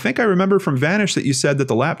I think I remember from Vanish that you said that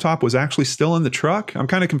the laptop was actually still in the truck. I'm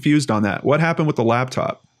kind of confused on that. What happened with the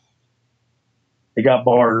laptop? It got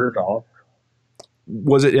bartered off.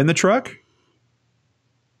 Was it in the truck?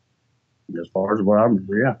 As far as what I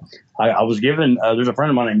remember, yeah. I was given, there's a friend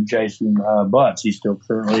of mine named Jason Butts. He still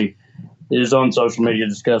currently is on social media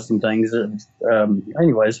discussing things.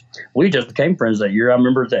 Anyways, we just became friends that year. I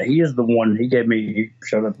remember that he is the one, he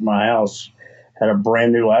showed up at my house, had a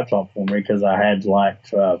brand new laptop for me because I had like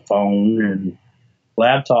phone and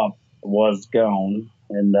laptop was gone.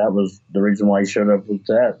 And that was the reason why he showed up with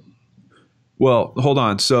that. Well, hold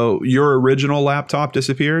on. So your original laptop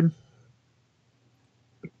disappeared?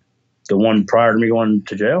 The one prior to me going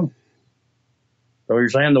to jail? So you're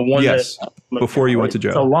saying the one yes, that before you went to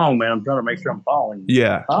jail? So long, man. I'm trying to make sure I'm following.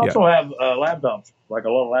 Yeah. I also have laptops, like a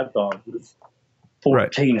lot of laptops. It's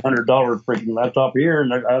 $1,400 freaking laptop here,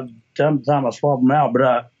 and time I swap them out.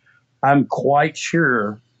 But I'm quite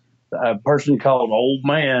sure a person called Old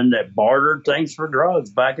Man that bartered things for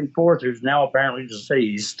drugs back and forth, who's now apparently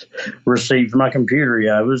deceased, received my computer.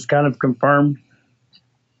 Yeah, it was kind of confirmed.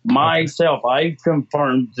 Myself, I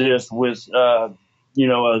confirmed this with, a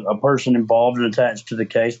person involved and attached to the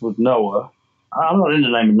case with Noah. I'm not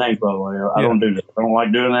into naming names, by the way. I don't do that. I don't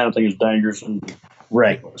like doing that. I think it's dangerous and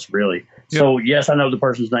reckless, really. Yep. So, yes, I know the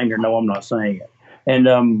person's name here. No, I'm not saying it. And,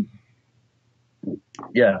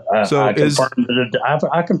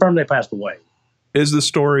 I confirmed they passed away. Is the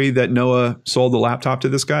story that Noah sold the laptop to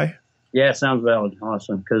this guy? Yeah, it sounds valid,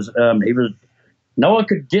 honestly, because Noah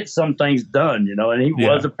could get some things done, and he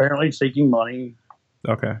was apparently seeking money.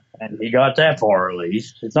 Okay. And he got that far, at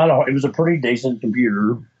least. It was a pretty decent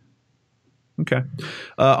computer. Okay.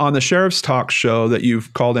 On the Sheriff's Talk show that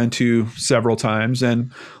you've called into several times,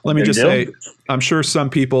 and let me just say, I'm sure some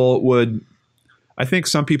people would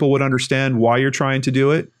understand why you're trying to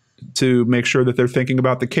do it, to make sure that they're thinking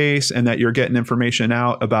about the case and that you're getting information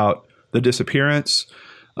out about the disappearance.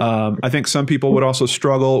 I think some people would also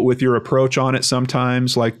struggle with your approach on it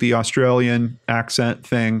sometimes, like the Australian accent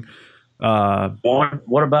thing.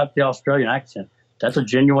 What about the Australian accent? That's a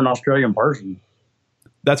genuine Australian person.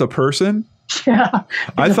 That's a person? Yeah.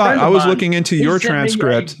 I thought I was looking into your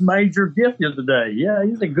transcript. He major gift the other day. Yeah,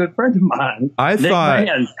 he's a good friend of mine. Nick thought.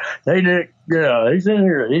 Hey, Nick. Yeah, he's in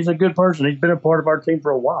here. He's a good person. He's been a part of our team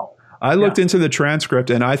for a while. I looked into the transcript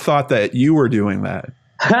and I thought that you were doing that.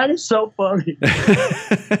 That is so funny.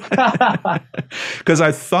 Because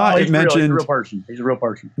I thought it mentioned. He's a real person. He's a real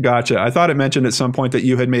person. Gotcha. I thought it mentioned at some point that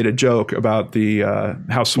you had made a joke about the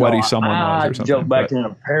how sweaty someone was or something. I joked back in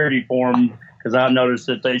a parody form because I noticed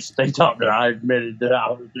that they thought that I admitted that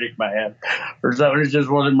I was a dick man or something. It's just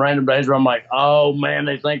one of them random days where I'm like, oh man,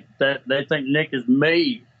 they think Nick is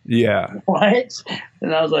me. Yeah. What?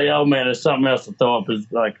 And I was like, oh man, there's something else to throw up.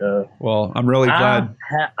 It's like well, I'm really glad.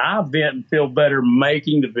 I feel better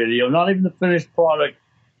making the video. Not even the finished product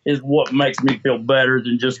is what makes me feel better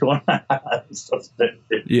than just going, so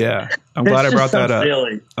stupid. Yeah. I'm glad I brought that up.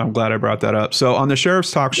 I'm glad I brought that up. So on the Sheriff's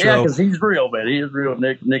Talk show. Yeah, because he's real, man. He is real.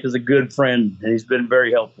 Nick is a good friend, and he's been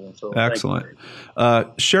very helpful. So excellent.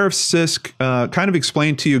 Sheriff Sisk kind of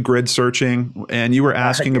explained to you grid searching, and you were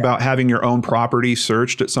asking about having your own property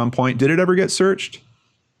searched at some point. Did it ever get searched?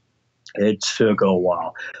 It took a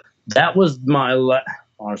while. That was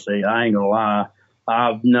honestly, I ain't gonna lie.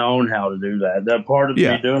 I've known how to do that. That part of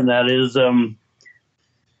me doing that is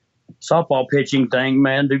softball pitching thing,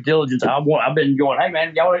 man. Due diligence. I've been going, hey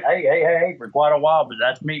man, hey for quite a while, but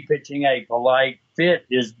that's me pitching a polite fit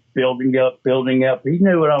is building up. He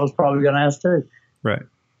knew what I was probably going to ask too. Right.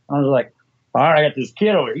 I was like, all right, I got this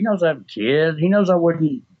kid over here. He knows I have a kid. He knows I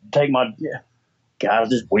wouldn't take my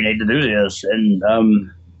guys. We need to do this, and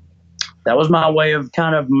that was my way of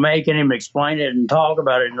kind of making him explain it and talk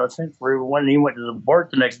about it. Since when he went to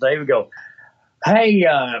work the next day, we go, hey,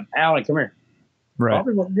 Alan, come here. Right.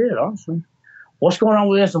 Probably what we did, honestly. What's going on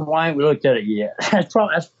with this and why ain't we looked at it yet? That's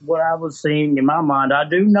what I was seeing in my mind. I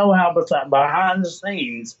do know how behind the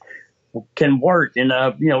scenes can work in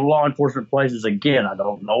law enforcement places. Again, I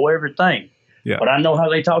don't know everything, but I know how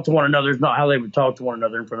they talk to one another. It's not how they would talk to one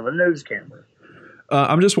another in front of a news camera.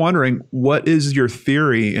 I'm just wondering, what is your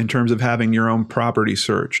theory in terms of having your own property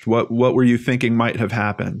searched? What were you thinking might have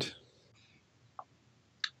happened?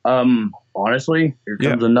 Honestly, here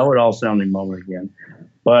comes a know-it-all sounding moment again.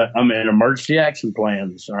 But I'm in emergency action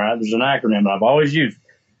plans. All right, there's an acronym I've always used.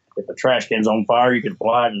 If a trash can's on fire, you can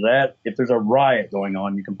apply to that. If there's a riot going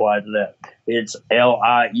on, you can apply to that. It's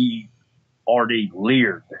LIERD,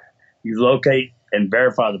 LEARD. You locate and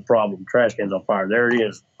verify the problem. Trash can's on fire. There it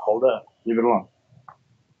is. Hold up. Leave it alone.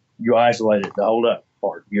 You isolate it. Hold up.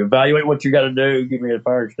 part. You evaluate what you got to do. Give me a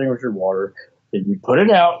fire extinguisher, water. Then you put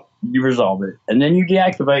it out. You resolve it, and then you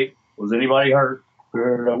deactivate. Was anybody hurt?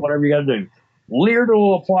 Or whatever you got to do. Lear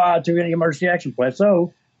will apply to any emergency action plan.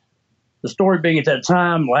 So the story being at that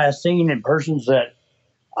time, last seen in persons that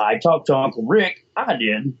I talked to Uncle Rick. I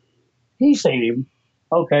did. He seen him.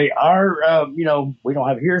 Okay, our we don't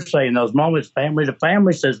have hearsay in those moments. Family to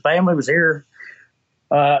family says family was here.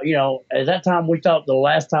 At that time we thought the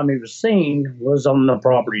last time he was seen was on the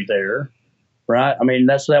property there, right? I mean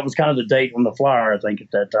that was kind of the date on the flyer, I think,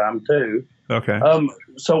 at that time too. Okay.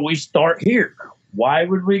 So we start here. Why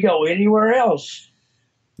would we go anywhere else?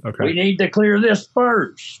 Okay. We need to clear this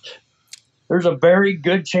first. There's a very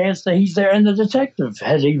good chance that he's there, and the detective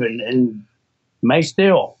has even and may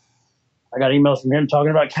still. I got emails from him talking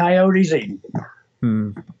about coyotes eating.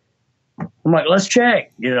 I'm like, let's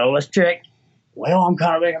check. Let's check. Well, I'm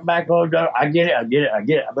kind of making back. I get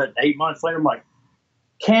it. But 8 months later, I'm like,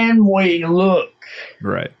 can we look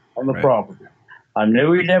on the property? I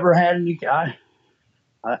knew he never had any.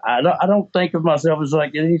 I don't think of myself as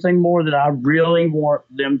like anything more than I really want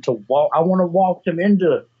them to walk. I want to walk them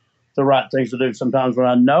into the right things to do. Sometimes when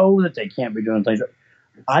I know that they can't be doing things,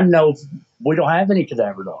 I know we don't have any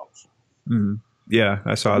cadaver dogs. Yeah,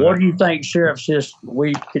 I saw that. What do you think, Sheriff?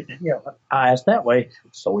 I asked that way,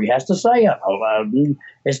 so he has to say it.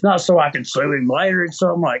 It's not so I can sue him later. It's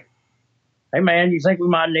so I'm like, hey man, you think we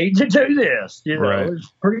might need to do this?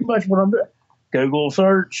 It's pretty much what I'm doing. Google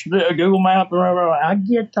search, Google Map, I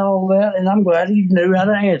get all that, and I'm glad he knew how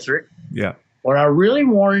to answer it. Yeah. What I really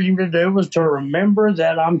wanted him to do was to remember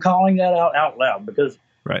that I'm calling that out loud, because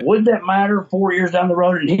would that matter 4 years down the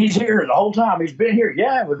road and he's here the whole time he's been here?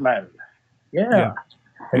 Yeah, it would matter. Yeah.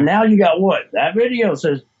 And now you got what? That video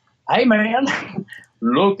says, hey man,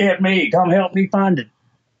 look at me. Come help me find it.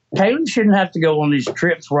 Caleb shouldn't have to go on these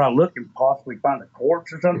trips where I look and possibly find a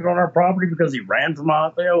corpse or something on our property because he ran from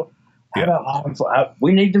out there.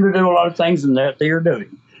 We need them to do a lot of things in that they are doing.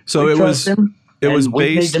 So we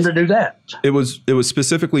need them to do that. It was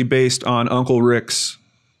specifically based on Uncle Rick's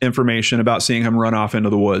information about seeing him run off into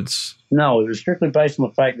the woods. No, it was strictly based on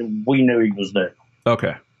the fact that we knew he was there.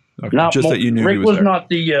 Okay. Just that you knew Rick he was there. Not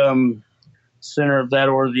the center of that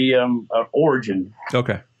or the origin.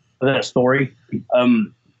 Okay. Of that story.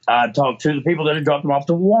 I talked to the people that had dropped him off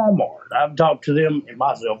to Walmart. I've talked to them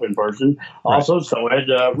myself in person. Also, so had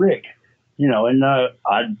Rick. And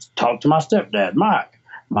I talked to my stepdad, Mike.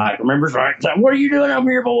 Mike remembers right. What are you doing up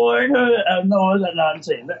here, boy? No, that's not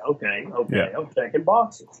saying that. Okay. I'm checking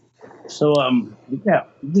boxes. So,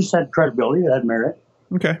 just had credibility, had merit.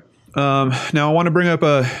 Okay. Now I want to bring up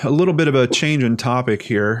a little bit of a change in topic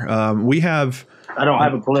here. I don't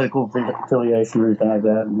have a political affiliation or anything like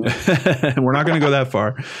that. We're not going to go that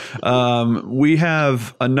far. We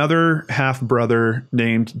have another half brother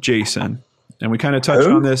named Jason, and we kind of touched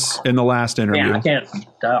on this in the last interview.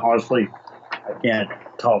 Honestly, I can't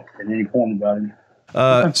talk in any form about him.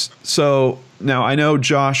 So now I know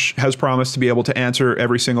Josh has promised to be able to answer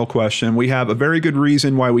every single question. We have a very good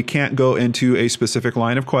reason why we can't go into a specific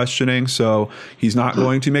line of questioning. So he's not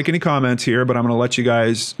going to make any comments here, but I'm going to let you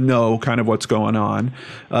guys know kind of what's going on.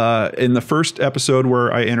 In the first episode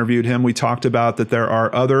where I interviewed him, we talked about that there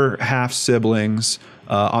are other half siblings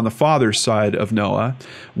on the father's side of Noah.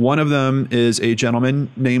 One of them is a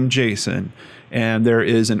gentleman named Jason, and there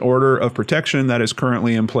is an order of protection that is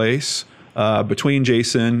currently in place between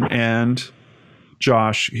Jason and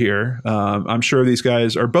Josh here. I'm sure these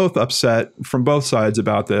guys are both upset from both sides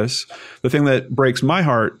about this. The thing that breaks my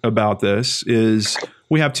heart about this is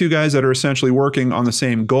we have two guys that are essentially working on the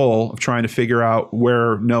same goal of trying to figure out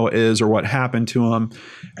where Noah is or what happened to him.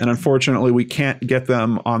 And unfortunately, we can't get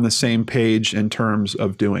them on the same page in terms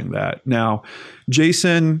of doing that. Now,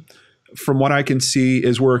 Jason, from what I can see,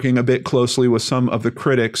 is working a bit closely with some of the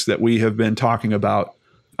critics that we have been talking about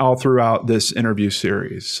all throughout this interview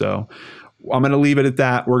series. So I'm going to leave it at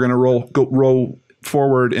that. We're going to roll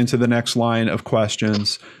forward into the next line of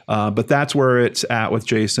questions. But that's where it's at with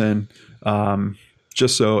Jason,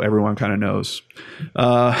 just so everyone kind of knows.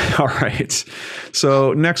 All right.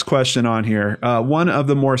 So next question on here. One of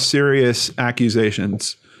the more serious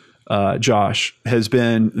accusations, Josh, has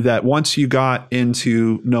been that once you got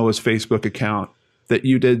into Noah's Facebook account, that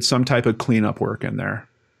you did some type of cleanup work in there.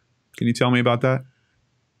 Can you tell me about that?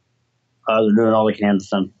 They're doing all they can to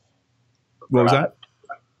sound. What was that?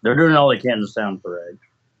 They're doing all they can to sound correct.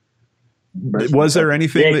 Was there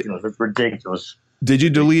anything? It's ridiculous. Did you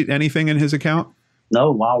delete anything in his account?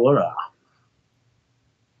 No. Why would I?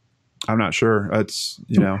 I'm not sure. It's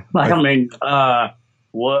he had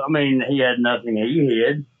nothing he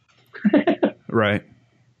hid. Right.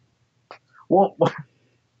 Well,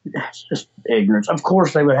 That's just ignorance. Of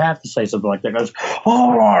course, they would have to say something like that because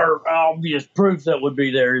all our obvious proof that would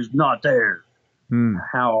be there is not there.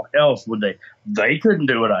 How else would they? They couldn't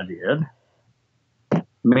do what I did.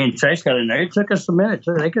 Me and Chase got in there. It took us a minute.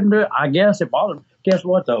 They couldn't do it. I guess it bothered them. Guess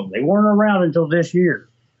what, though? They weren't around until this year.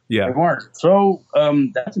 Yeah. They weren't. So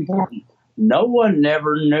that's important. No one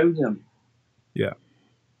never knew them. Yeah.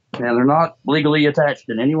 And they're not legally attached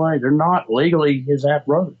in any way. They're not legally his half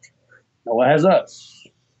brothers. Noah has us.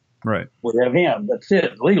 Right. We have him. That's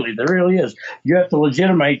it. Legally, there really is. You have to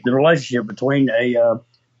legitimate the relationship between a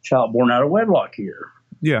child born out of wedlock here.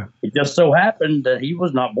 Yeah. It just so happened that he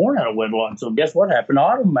was not born out of wedlock. So guess what happened?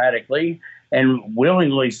 Automatically and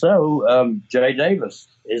willingly so, J. Davis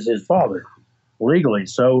is his father, legally.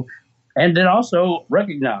 So, and then also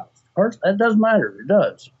recognized. First, that does matter. It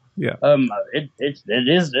does. Yeah. It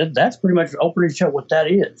is. That's pretty much open and shut what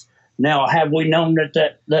that is. Now, have we known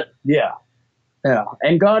that? Yeah. Yeah.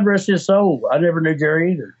 And God rest his soul. I never knew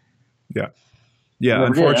Jerry either. Yeah. Yeah.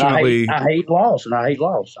 Unfortunately, I hate loss, and I hate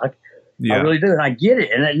loss. I really do, and I get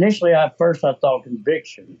it. And initially, at first, I thought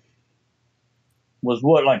conviction was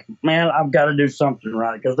what, like, man, I've got to do something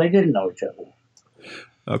right because they didn't know each other.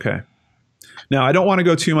 Okay. Now, I don't want to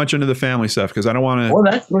go too much into the family stuff because I don't want to. Well,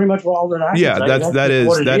 that's pretty much all that I. Yeah, that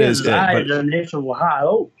is it. I had an initial high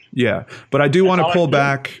hope. Yeah, but I do want to pull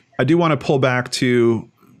back. I do want to pull back to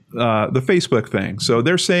the Facebook thing. So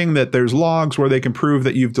they're saying that there's logs where they can prove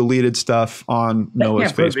that you've deleted stuff on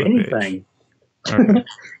Noah's Facebook page. Okay.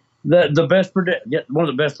 The best one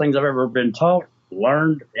of the best things I've ever been taught,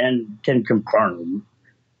 learned, and can confirm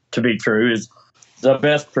to be true is the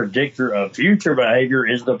best predictor of future behavior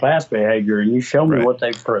is the past behavior, and you show me what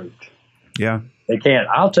they've proved. Yeah, they can't.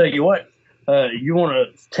 I'll tell you what. You want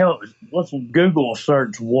to tell? Let's Google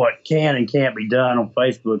search what can and can't be done on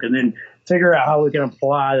Facebook, and then figure out how we can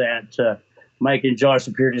apply that to making Josh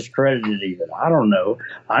appear discredited. Even I don't know.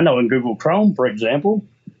 I know in Google Chrome, for example,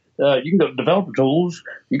 you can go to developer tools.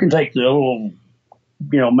 You can take the little,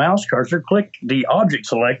 mouse cursor, click the object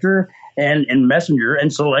selector, and in Messenger,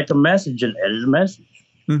 and select a message and edit a message,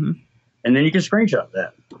 and then you can screenshot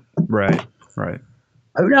that. Right. Right.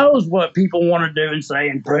 Who knows what people want to do and say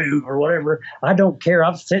and prove or whatever. I don't care.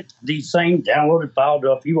 I've sent the same downloaded file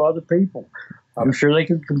to a few other people. I'm sure they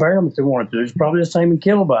could compare them if they wanted to. It's probably the same in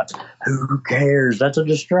kilobytes. Who cares? That's a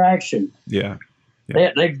distraction. Yeah.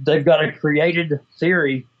 They've got a created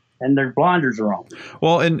theory and their blinders are on.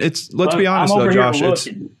 Well, and let's be honest though, Josh,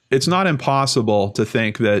 it's not impossible to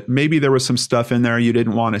think that maybe there was some stuff in there you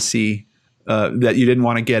didn't want to see, that you didn't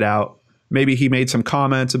want to get out. Maybe he made some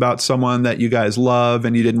comments about someone that you guys love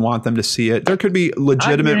and you didn't want them to see it. There could be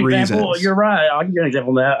legitimate reasons. You're right. I'll give you an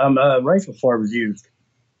example of that. Racial slur was used.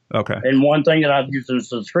 Okay. And one thing that I've used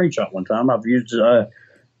as a screenshot one time, I've used, I'm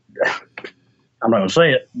not going to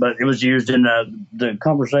say it, but it was used in the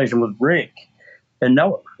conversation with Rick and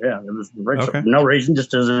Noah. Yeah, it was Rick. Okay. No reason,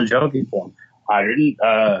 just as a joking form. I didn't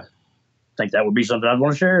think that would be something I'd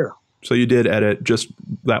want to share. So you did edit just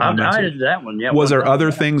that one message? I did that one, yeah. Was there other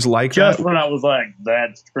things like just that? Just when I was like,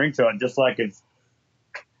 that screenshot, just like if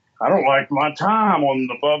I don't like my time on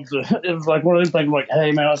the bumps. It was like one of those things like,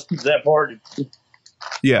 hey, man, let's keep that part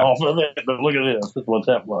off of it. But look at this. That's what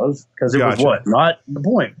that was. Because it was what? Not the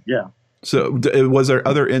point. Yeah. So was there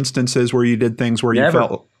other instances where you did things where you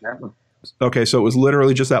felt? Never. Okay, so it was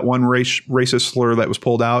literally just that one racist slur that was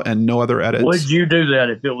pulled out and no other edits? Would you do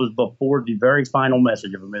that if it was before the very final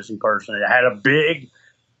message of a missing person? It had a big,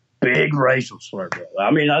 big racial slur.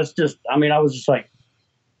 I mean, I was just like,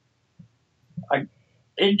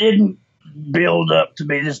 it didn't build up to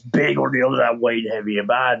be this big ordeal that I weighed heavy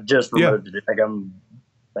about. I just removed it.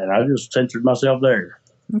 And I just censored myself there.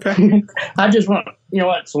 Okay. I just want,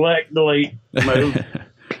 select, delete, move.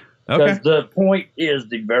 Because the point is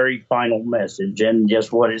the very final message, and guess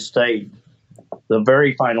what it stated? The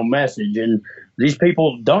very final message, and these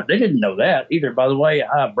people they didn't know that either. By the way,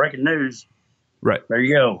 breaking news. Right. There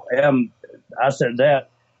you go. I said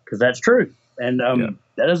that because that's true, and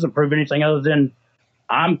that doesn't prove anything other than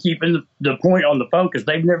I'm keeping the point on the focus.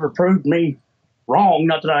 They've never proved me wrong.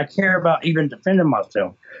 Not that I care about even defending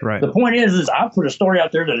myself. Right. The point is I put a story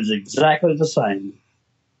out there that is exactly the same.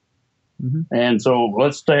 Mm-hmm. And so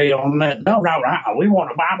let's stay on that. No, we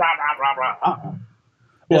want to blah, blah, blah, blah, blah.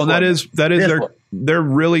 Well, that is they're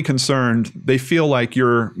really concerned. They feel like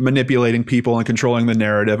you're manipulating people and controlling the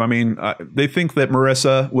narrative. I mean, they think that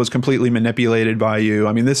Marissa was completely manipulated by you.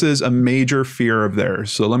 I mean, this is a major fear of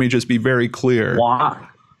theirs. So let me just be very clear. Why?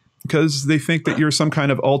 because they think that you're some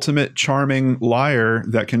kind of ultimate charming liar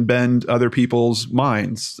that can bend other people's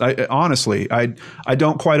minds. Honestly, I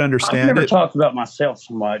don't quite understand I've never it. talked about myself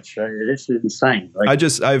so much. It's insane. Like,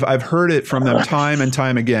 I've heard it from them time and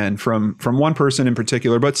time again, from one person in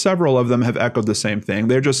particular, but several of them have echoed the same thing.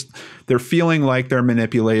 They're feeling like they're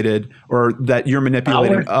manipulated, or that you're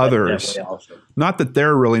manipulating others. Not that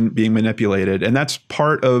they're really being manipulated. And that's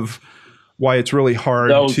part of why it's really hard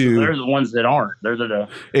they're the ones that aren't.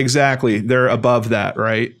 Exactly. They're above that,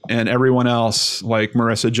 right? And everyone else, like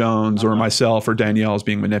Marissa Jones or myself or Danielle, is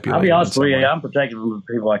being manipulated. I'll be honest with you, I'm protected from the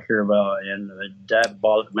people I care about, and that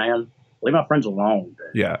bothers, man. Leave my friends alone.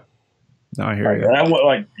 Yeah. No, I hear you. I want,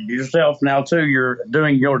 like yourself now too. You're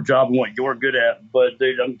doing your job and what you're good at. But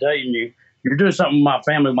dude, I'm telling you, you're doing something my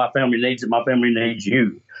family needs it. My family needs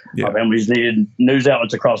you. Yeah. My family's needed news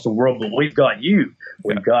outlets across the world, but we've got you.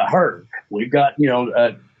 We've got her. We've got,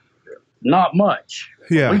 not much.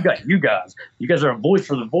 Yeah. We've got you guys. You guys are a voice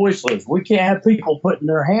for the voiceless. We can't have people putting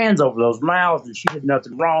their hands over those mouths and she did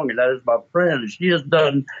nothing wrong and that is my friend. And she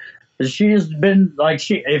has been like,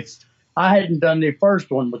 if I hadn't done the first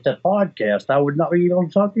one with that podcast, I would not be able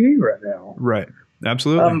to talk to you right now. Right.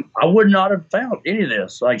 Absolutely. I would not have found any of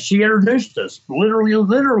this. Like, she introduced us,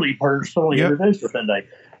 literally personally introduced us that day.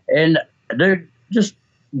 And they're just,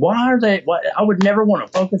 why I would never want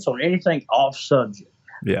to focus on anything off subject.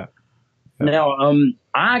 Yeah. Now,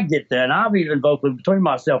 I get that. And I've even voted between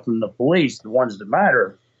myself and the police, the ones that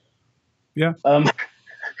matter. Yeah.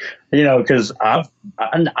 Because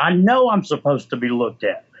I know I'm supposed to be looked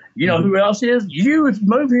at. You know who else is? You, if you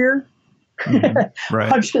move here. Mm-hmm.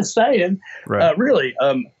 Right. I'm just saying, right. Really,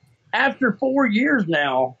 after 4 years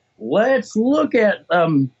now, let's look at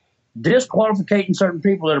disqualifying certain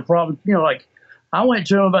people that are probably, like, I went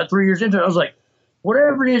to them about 3 years into it. I was like,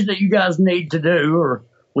 whatever it is that you guys need to do or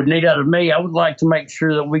would need out of me, I would like to make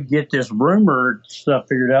sure that we get this rumor stuff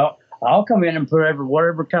figured out. I'll come in and put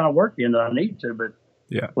whatever kind of work in that I need to, but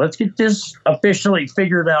let's get this officially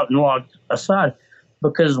figured out and locked aside.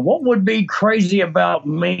 Because what would be crazy about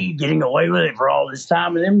me getting away with it for all this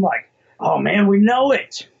time and them like, oh man, we know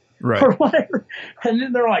it, right, or whatever, and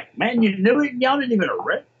then they're like, man, you knew it, y'all didn't even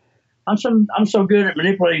arrest. I'm so good at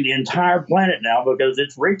manipulating the entire planet now because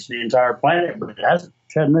it's reached the entire planet, but it hasn't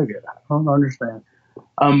Chattanooga. I don't understand.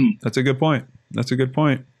 That's a good point.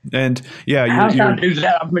 And yeah, how can I do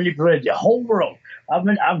that? I've manipulated the whole world.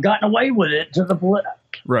 I've gotten away with it to the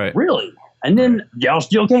right, really. And then y'all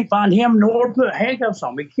still can't find him nor put handcuffs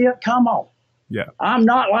on me. Come on. Yeah. I'm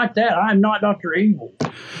not like that. I'm not Dr. Evil.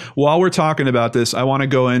 While we're talking about this, I want to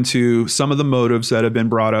go into some of the motives that have been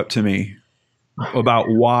brought up to me about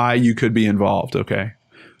why you could be involved. Okay.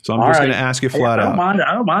 So I'm just going to ask you flat out.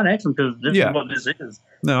 I don't mind answering because this is what this is.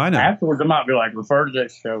 No, I know. Afterwards, I might be like, refer to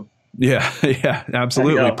this show. Yeah. Yeah,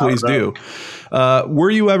 absolutely. Please do. Were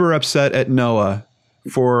you ever upset at Noah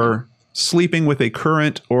for sleeping with a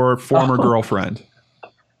current or former girlfriend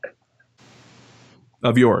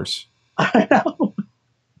of yours?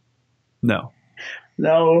 No.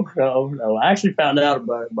 I actually found out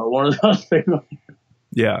about it by one of those people.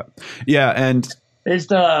 Yeah. And it's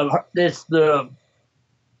the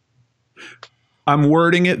I'm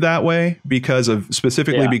wording it that way because of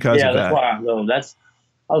that. That's why.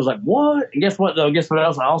 I was like, what? And guess what, though? Guess what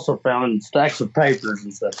else I also found? Stacks of papers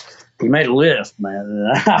and stuff. He made a list, man. And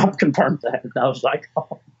I confirmed that. And I was like,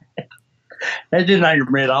 oh, man. That didn't anger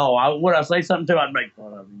me at all. Would I say something to him, I'd make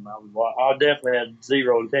fun of him. I definitely had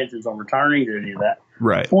zero intentions on returning to any of that.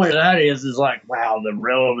 Right. The point of that is like, wow, the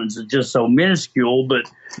relevance is just so minuscule. But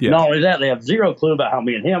not only that, they have zero clue about how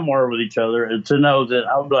me and him were with each other. And to know that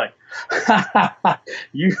I would be like,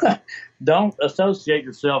 you don't associate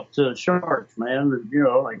yourself to sharks, man. I would be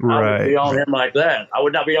on him like that. I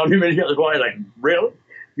would not be on him any other way. Like, really?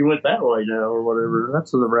 You went that way now or whatever.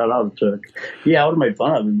 That's the route I would took. Yeah, I would have made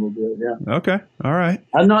fun of him a little bit, yeah. Okay, all right.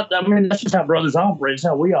 That's just how brothers operate. It's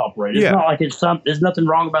how we operate. It's not like there's nothing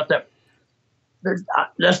wrong about that.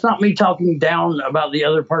 That's not me talking down about the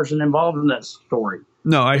other person involved in that story.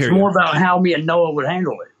 No, I hear you. It's more about how me and Noah would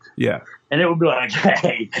handle it. Yeah. And it would be like,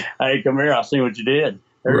 hey, come here. I see what you did.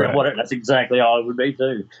 Right. That's exactly all it would be,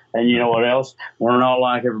 too. And you know what else? We're not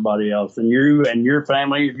like everybody else. And you and your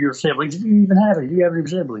family, your siblings, if you even have it, do you have any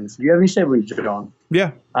siblings? Do you have any siblings, John?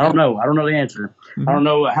 Yeah. I don't know. I don't know the answer. Mm-hmm. I don't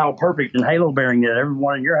know how perfect and halo-bearing that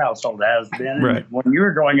everyone in your household has been when you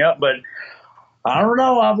were growing up, but I don't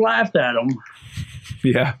know. I've laughed at them.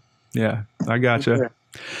 Yeah. Yeah. I gotcha.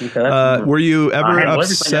 Okay, were you ever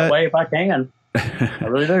upset? That way if I can. I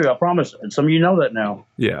really do. I promise. And some of you know that now.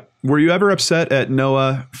 Yeah. Were you ever upset at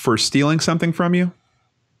Noah for stealing something from you?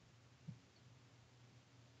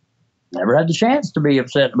 never had the chance to be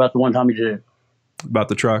upset about the one time he did it. About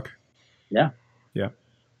the truck? Yeah. Yeah.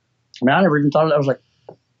 I mean, I never even thought of that. I was like,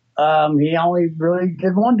 he only really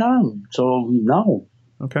did one time. So, no.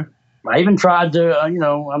 Okay. I even tried to,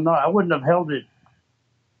 I wouldn't have held it.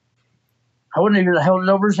 I wouldn't even have held it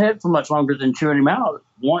over his head for much longer than chewing him out.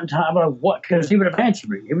 One time, what? Because he would have answered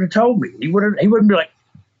me. He would have told me. He wouldn't be like,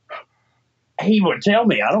 he would tell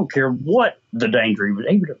me. I don't care what the danger he was.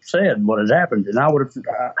 He would have said what had happened. And I would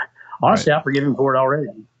have, honestly, I forgive him for it already.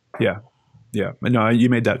 Yeah. Yeah. No, you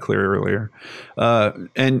made that clear earlier.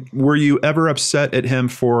 And were you ever upset at him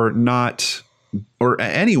for not, or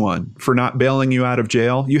anyone for not bailing you out of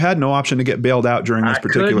jail? You had no option to get bailed out during this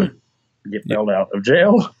particular. Get bailed out of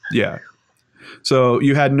jail. Yeah. So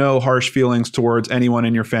you had no harsh feelings towards anyone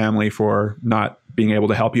in your family for not being able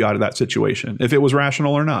to help you out of that situation, if it was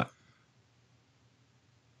rational or not.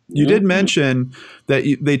 You did mention that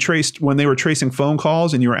they traced, when they were tracing phone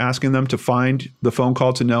calls and you were asking them to find the phone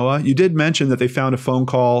call to Noah, you did mention that they found a phone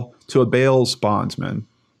call to a bail bondsman.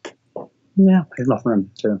 Yeah, he's my friend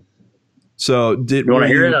too. So did you want to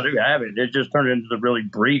hear it? I do have it. It just turned into the really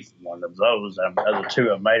brief one of those. The two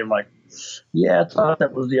of them made him like, yeah, I thought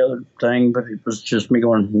that was the other thing, but it was just me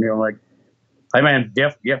going, like, hey man,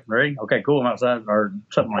 Jeff, ready? Okay, cool, I'm outside, or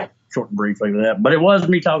something like short and brief like that. But it was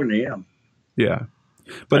me talking to him. Yeah.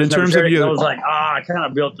 But in terms of you, I was like, I kind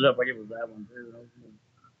of built it up like it was that one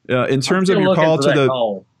too. In terms of your call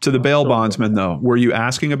to the bail bondsman, though, were you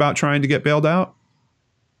asking about trying to get bailed out?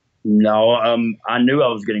 No, I knew I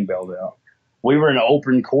was getting bailed out. We were in an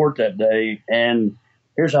open court that day, and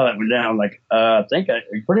here's how that went down. Like, I think I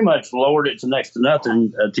pretty much lowered it to next to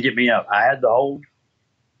nothing to get me out. I had the hold.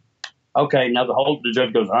 Okay, now the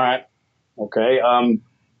judge goes, all right, okay,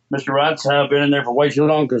 Mr. Wright's been in there for way too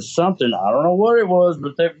long because something, I don't know what it was,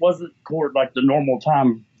 but that wasn't court like the normal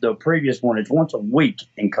time, the previous one. It's once a week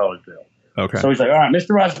in Collegeville. Okay. So he's like, all right, Mr.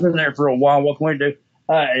 Wright's been there for a while. What can we do?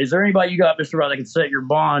 Is there anybody you got, Mr. Wright, that can set your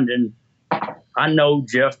bond? And I know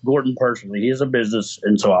Jeff Gordon personally. He has a business,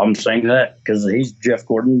 and so I'm saying that because he's Jeff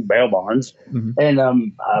Gordon, bail bonds. Mm-hmm.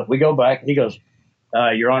 And we go back. He goes,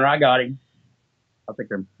 Your Honor, I got him. I think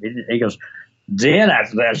he goes, then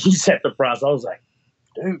after that, he set the price. I was like,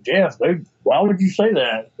 Jeff, why would you say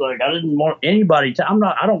that? Like, I didn't want anybody to.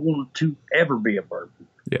 I don't want to ever be a burden.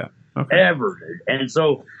 Yeah. Okay. Ever, dude. And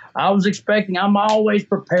so I was expecting, I'm always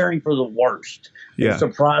preparing for the worst. Yeah. And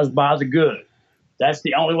surprised by the good. That's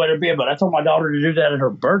the only way to be. But I told my daughter to do that at her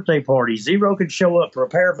birthday party. Zero could show up.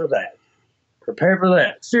 Prepare for that. Prepare for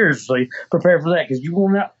that. Seriously, prepare for that, because you will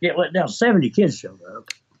not get let down. 70 kids showed up.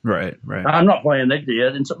 Right, right. I'm not playing. They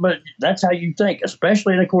did. And so, but that's how you think,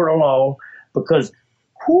 especially in a court of law, because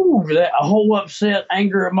that a whole upset,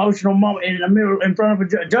 anger, emotional moment in the middle, in front of a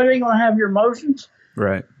judge. Judge ain't going to have your emotions.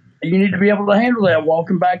 Right. You need to be able to handle that.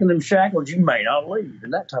 Walking back in them shackles, you may not leave,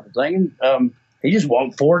 and that type of thing. And he just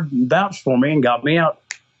walked forward and vouched for me and got me out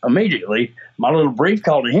immediately. My little brief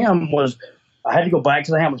call to him was, I had to go back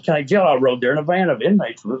to the Hamilton County Jail. I rode there in a van of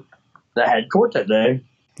inmates that had court that day.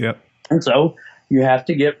 Yep. And so you have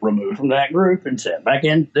to get removed from that group and set back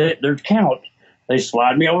in their count. They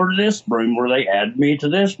slide me over to this room where they add me to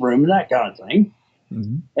this room and that kind of thing.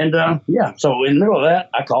 Mm-hmm. And, so in the middle of that,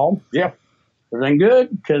 I called, everything good?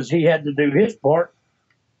 Because he had to do his part.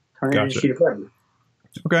 Turn in a sheet of paper.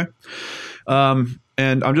 Okay.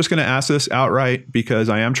 And I'm just going to ask this outright because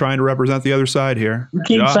I am trying to represent the other side here. You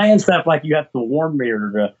keep saying stuff like you have to warn me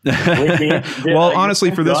or well,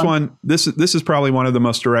 honestly, for this one, this is probably one of the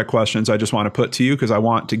most direct questions I just want to put to you because I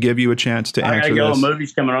want to give you a chance to answer this. The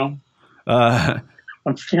movie's coming on.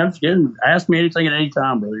 I'm kidding. Ask me anything at any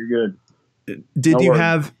time, brother. You're good. Did you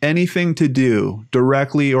have anything to do,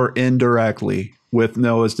 directly or indirectly, with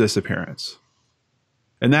Noah's disappearance?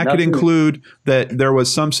 And that could include that there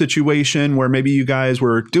was some situation where maybe you guys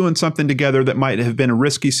were doing something together that might have been a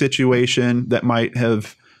risky situation, that might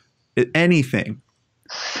have anything.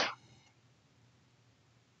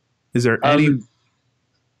 Is there any?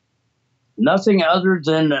 Nothing other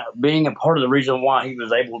than being a part of the reason why he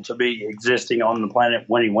was able to be existing on the planet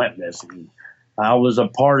when he went missing. I was a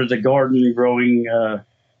part of the garden growing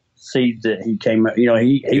seed that he came.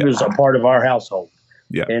 He was a part of our household.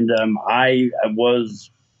 Yeah. And I was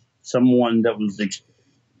someone that was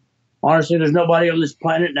honestly, there's nobody on this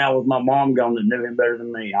planet now with my mom gone that knew him better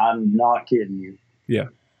than me. I'm not kidding you. Yeah.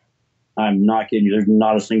 I'm not kidding you. There's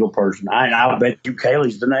not a single person. I'll bet you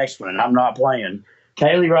Kaylee's the next one. I'm not playing.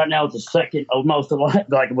 Kaylee right now is the second most alive,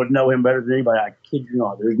 like would know him better than anybody. I kid you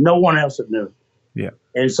not. There's no one else that knew him. Yeah.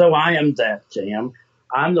 And so I am that to him.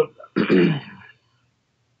 I'm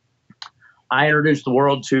I introduced the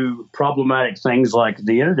world to problematic things like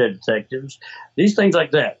the internet detectives, these things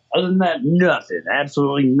like that. Other than that, nothing,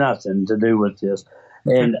 absolutely nothing to do with this.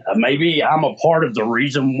 And maybe I'm a part of the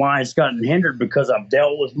reason why it's gotten hindered, because I've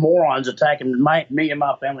dealt with morons attacking me and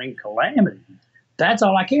my family in calamity. That's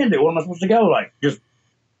all I can do. What am I supposed to go like? Just,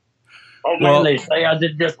 oh man, well, they say I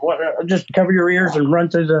did just cover your ears and run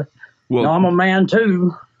through the. Well, no, I'm a man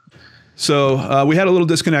too. So we had a little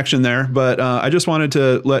disconnection there, but I just wanted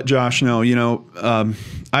to let Josh know,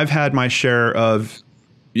 I've had my share of,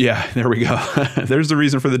 yeah, there we go. There's the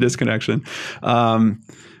reason for the disconnection.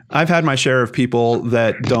 I've had my share of people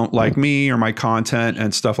that don't like me or my content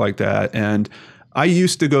and stuff like that. And I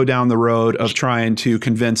used to go down the road of trying to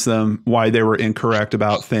convince them why they were incorrect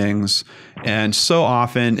about things. And so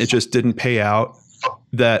often it just didn't pay out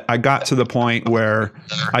that I got to the point where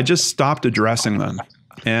I just stopped addressing them.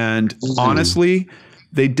 And honestly,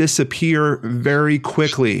 they disappear very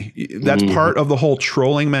quickly. That's part of the whole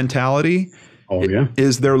trolling mentality. Oh, yeah.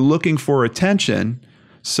 Is they're looking for attention.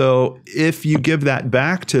 So if you give that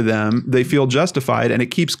back to them, they feel justified, and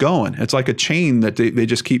it keeps going. It's like a chain that they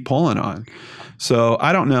just keep pulling on. So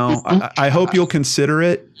I don't know. I hope you'll consider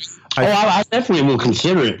it. I definitely will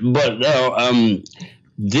consider it. But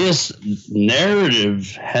this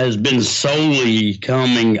narrative has been solely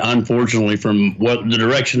coming, unfortunately, from the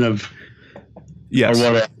direction of or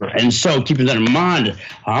whatever. And so keeping that in mind,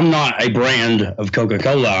 I'm not a brand of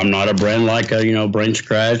Coca-Cola. I'm not a brand like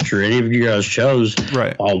BrainScratch or any of you guys' shows.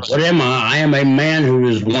 Right. What am I? I am a man who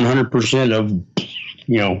is 100% of,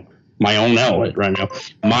 my own outlet right now.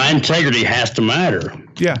 My integrity has to matter.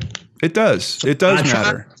 Yeah, it does. It does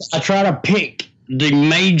matter. I try to pick the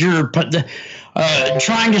major,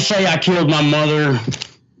 trying to say I killed my mother.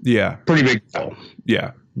 Yeah. Pretty big deal.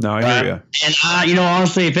 Yeah. No, I hear you. And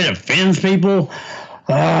honestly, if it offends people,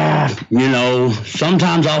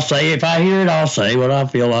 sometimes I'll say, if I hear it, I'll say what I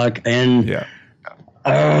feel like. And,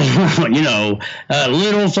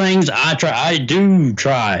 little things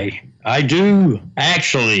I do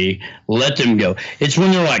actually let them go. It's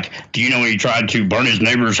when they're like, do you know when he tried to burn his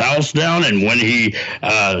neighbor's house down and when he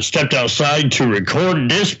stepped outside to record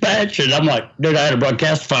dispatch? And I'm like, dude, I had a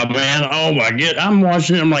Broadcastify, man. Oh, my God. I'm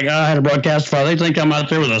watching it. I'm like, I had a Broadcastify. They think I'm out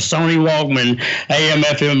there with a Sony Walkman AM,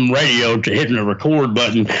 FM radio hitting the record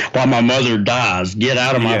button while my mother dies. Get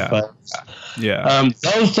out of my face. Yeah.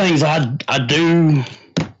 Those things I do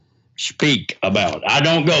speak about. I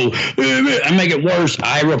don't go, I make it worse.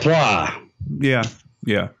 I reply. Yeah.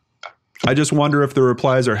 Yeah. I just wonder if the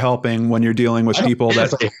replies are helping when you're dealing with people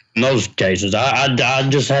that. In those cases, I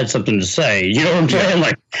just had something to say. You know what I'm saying?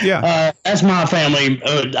 Like, that's my family.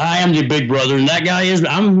 I am the big brother, and that guy is.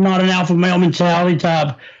 I'm not an alpha male mentality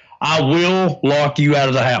type. I will lock you out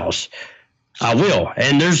of the house. I will.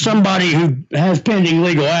 And there's somebody who has pending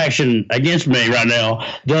legal action against me right now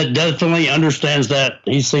that definitely understands that.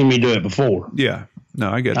 He's seen me do it before. Yeah.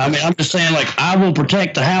 No, I get it. I mean, I'm just saying, like, I will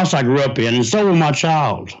protect the house I grew up in, and so will my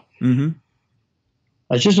child. Mm-hmm.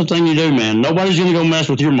 That's just a thing you do, man. Nobody's going to go mess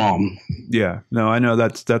with your mom. Yeah. No, I know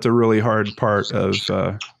that's a really hard part of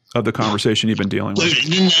the conversation you've been dealing with.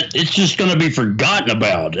 It's just going to be forgotten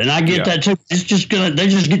about. And I get that too. It's just they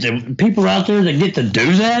just get the people out there that get to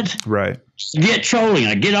do that. Right. Get trolling.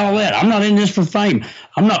 I get all that. I'm not in this for fame.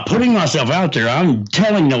 I'm not putting myself out there. I'm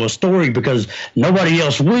telling a story because nobody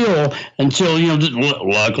else will until,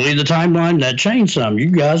 luckily the timeline that changed some. You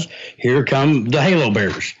guys, here come the Halo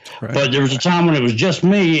Bears. Right. But there was a time when it was just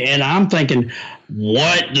me, and I'm thinking,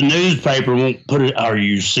 what? The newspaper won't put it. Are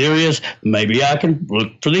you serious? Maybe I can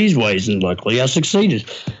look for these ways, and luckily I succeeded.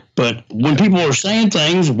 But when people are saying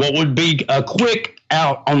things, what would be a quick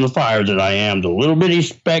out on the fire that I am, the little bitty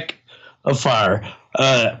speck of fire,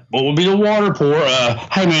 what would be the water pour?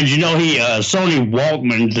 Hey, man, did you know he Sony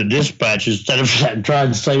Walkman the dispatch instead of trying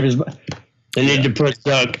to save his. They need to put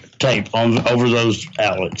duct tape over those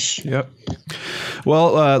outlets. Yep.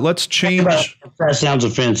 Well, let's change. That sounds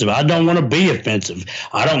offensive. I don't want to be offensive.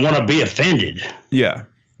 I don't want to be offended. Yeah.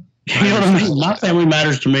 You know what I mean? My family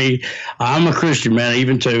matters to me. I'm a Christian man,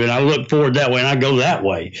 even too, and I look forward that way, and I go that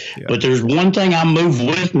way. Yeah. But there's one thing I move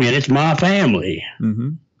with me, and it's my family.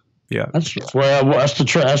 Mm-hmm. Yeah, that's what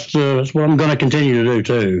I'm going to continue to do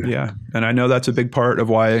too. Yeah, and I know that's a big part of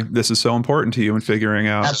why this is so important to you in figuring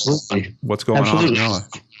out what's going on with Noah.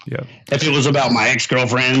 Yeah. If it was about my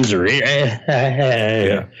ex-girlfriends or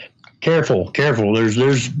careful.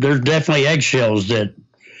 There's definitely eggshells that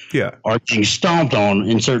are being stomped on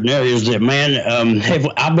in certain areas that, man,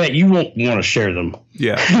 I bet you won't want to share them.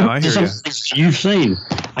 Yeah, no, I hear you. You've seen.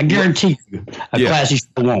 I guarantee you, a classy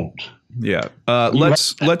still won't. Yeah.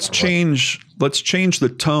 Let's change let's change the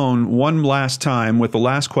tone one last time with the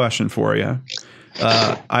last question for you.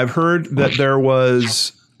 I've heard that there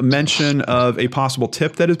was mention of a possible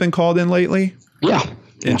tip that has been called in lately. Yeah.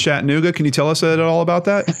 In Chattanooga. Can you tell us at all about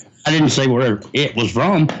that? I didn't say where it was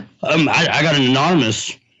from. I got an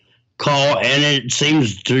anonymous call, and it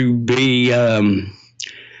seems to be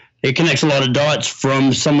it connects a lot of dots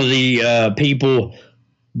from some of the people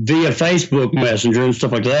via Facebook Messenger and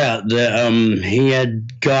stuff like that he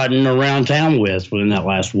had gotten around town within that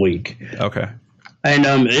last week. Okay. And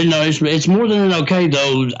it's more than an okay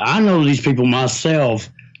though. I know these people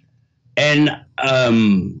myself, and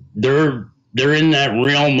they're in that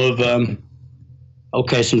realm of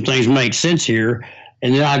okay, some things make sense here,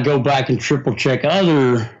 and then I go back and triple check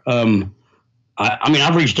other. I mean,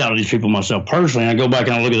 I've reached out to these people myself personally, and I go back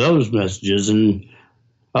and I look at those messages, and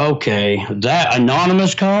okay, that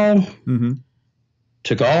anonymous call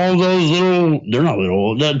took all those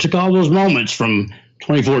took all those moments from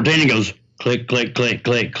 2014 and goes click, click, click,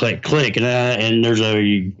 click, click, click, and there's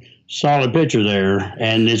a solid picture there,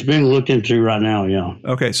 and it's being looked into right now. Yeah.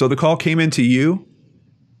 Okay, so the call came into you.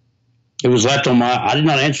 It was left on I did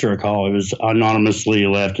not answer a call. It was anonymously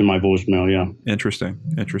left in my voicemail. Yeah. Interesting.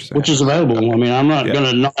 Which is available. I mean, I'm not going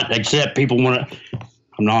to not accept people want to.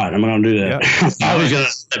 I'm not going to do that. Yeah. I was going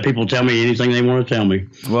to let people tell me anything they want to tell me.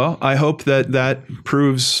 Well, I hope that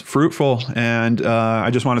proves fruitful. And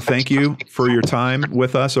I just want to thank you for your time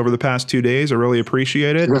with us over the past 2 days. I really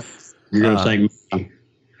appreciate it. You're going to thank me.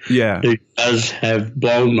 Yeah. You guys have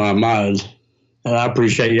blown my mind. And I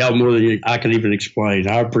appreciate y'all more than I can even explain.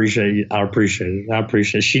 I appreciate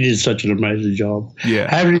it. She did such an amazing job. Yeah.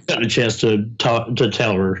 I haven't gotten a chance to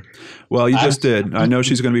tell her. Well, you just did. I know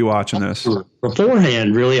she's going to be watching this.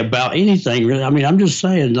 Beforehand, really, about anything. Really, I mean, I'm just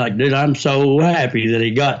saying, like, dude, I'm so happy that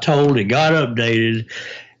it got told, it got updated,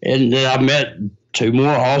 and that I met 2 more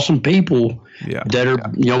awesome people that are,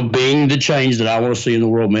 being the change that I want to see in the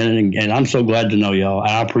world, man. And I'm so glad to know y'all.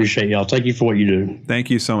 I appreciate y'all. Thank you for what you do.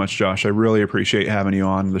 Thank you so much, Josh. I really appreciate having you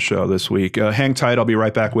on the show this week. Hang tight. I'll be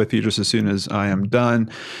right back with you just as soon as I am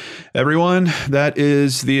done. Everyone, that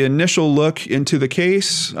is the initial look into the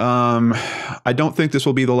case. I don't think this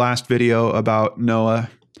will be the last video about Noah.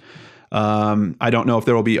 I don't know if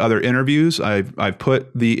there will be other interviews. I've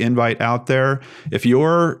put the invite out there. If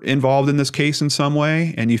you're involved in this case in some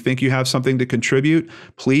way and you think you have something to contribute,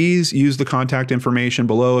 please use the contact information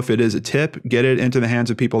below. If it is a tip, get it into the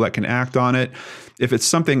hands of people that can act on it. If it's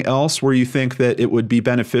something else where you think that it would be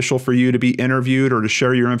beneficial for you to be interviewed or to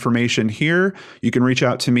share your information here, you can reach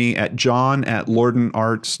out to me at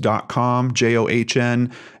john@lordenarts.com,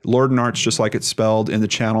 JOHN, Lorden Arts, just like it's spelled in the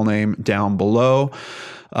channel name down below.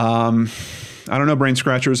 I don't know, Brain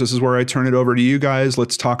Scratchers, this is where I turn it over to you guys.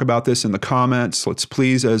 Let's talk about this in the comments. Let's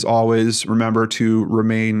please, as always, remember to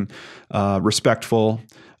remain respectful.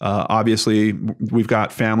 Obviously, we've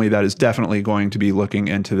got family that is definitely going to be looking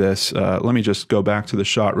into this. Let me just go back to the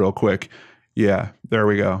shot real quick. Yeah, there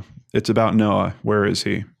we go. It's about Noah. Where is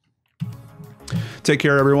he? Take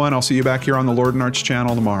care, everyone. I'll see you back here on the Lorden Arts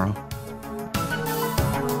channel tomorrow.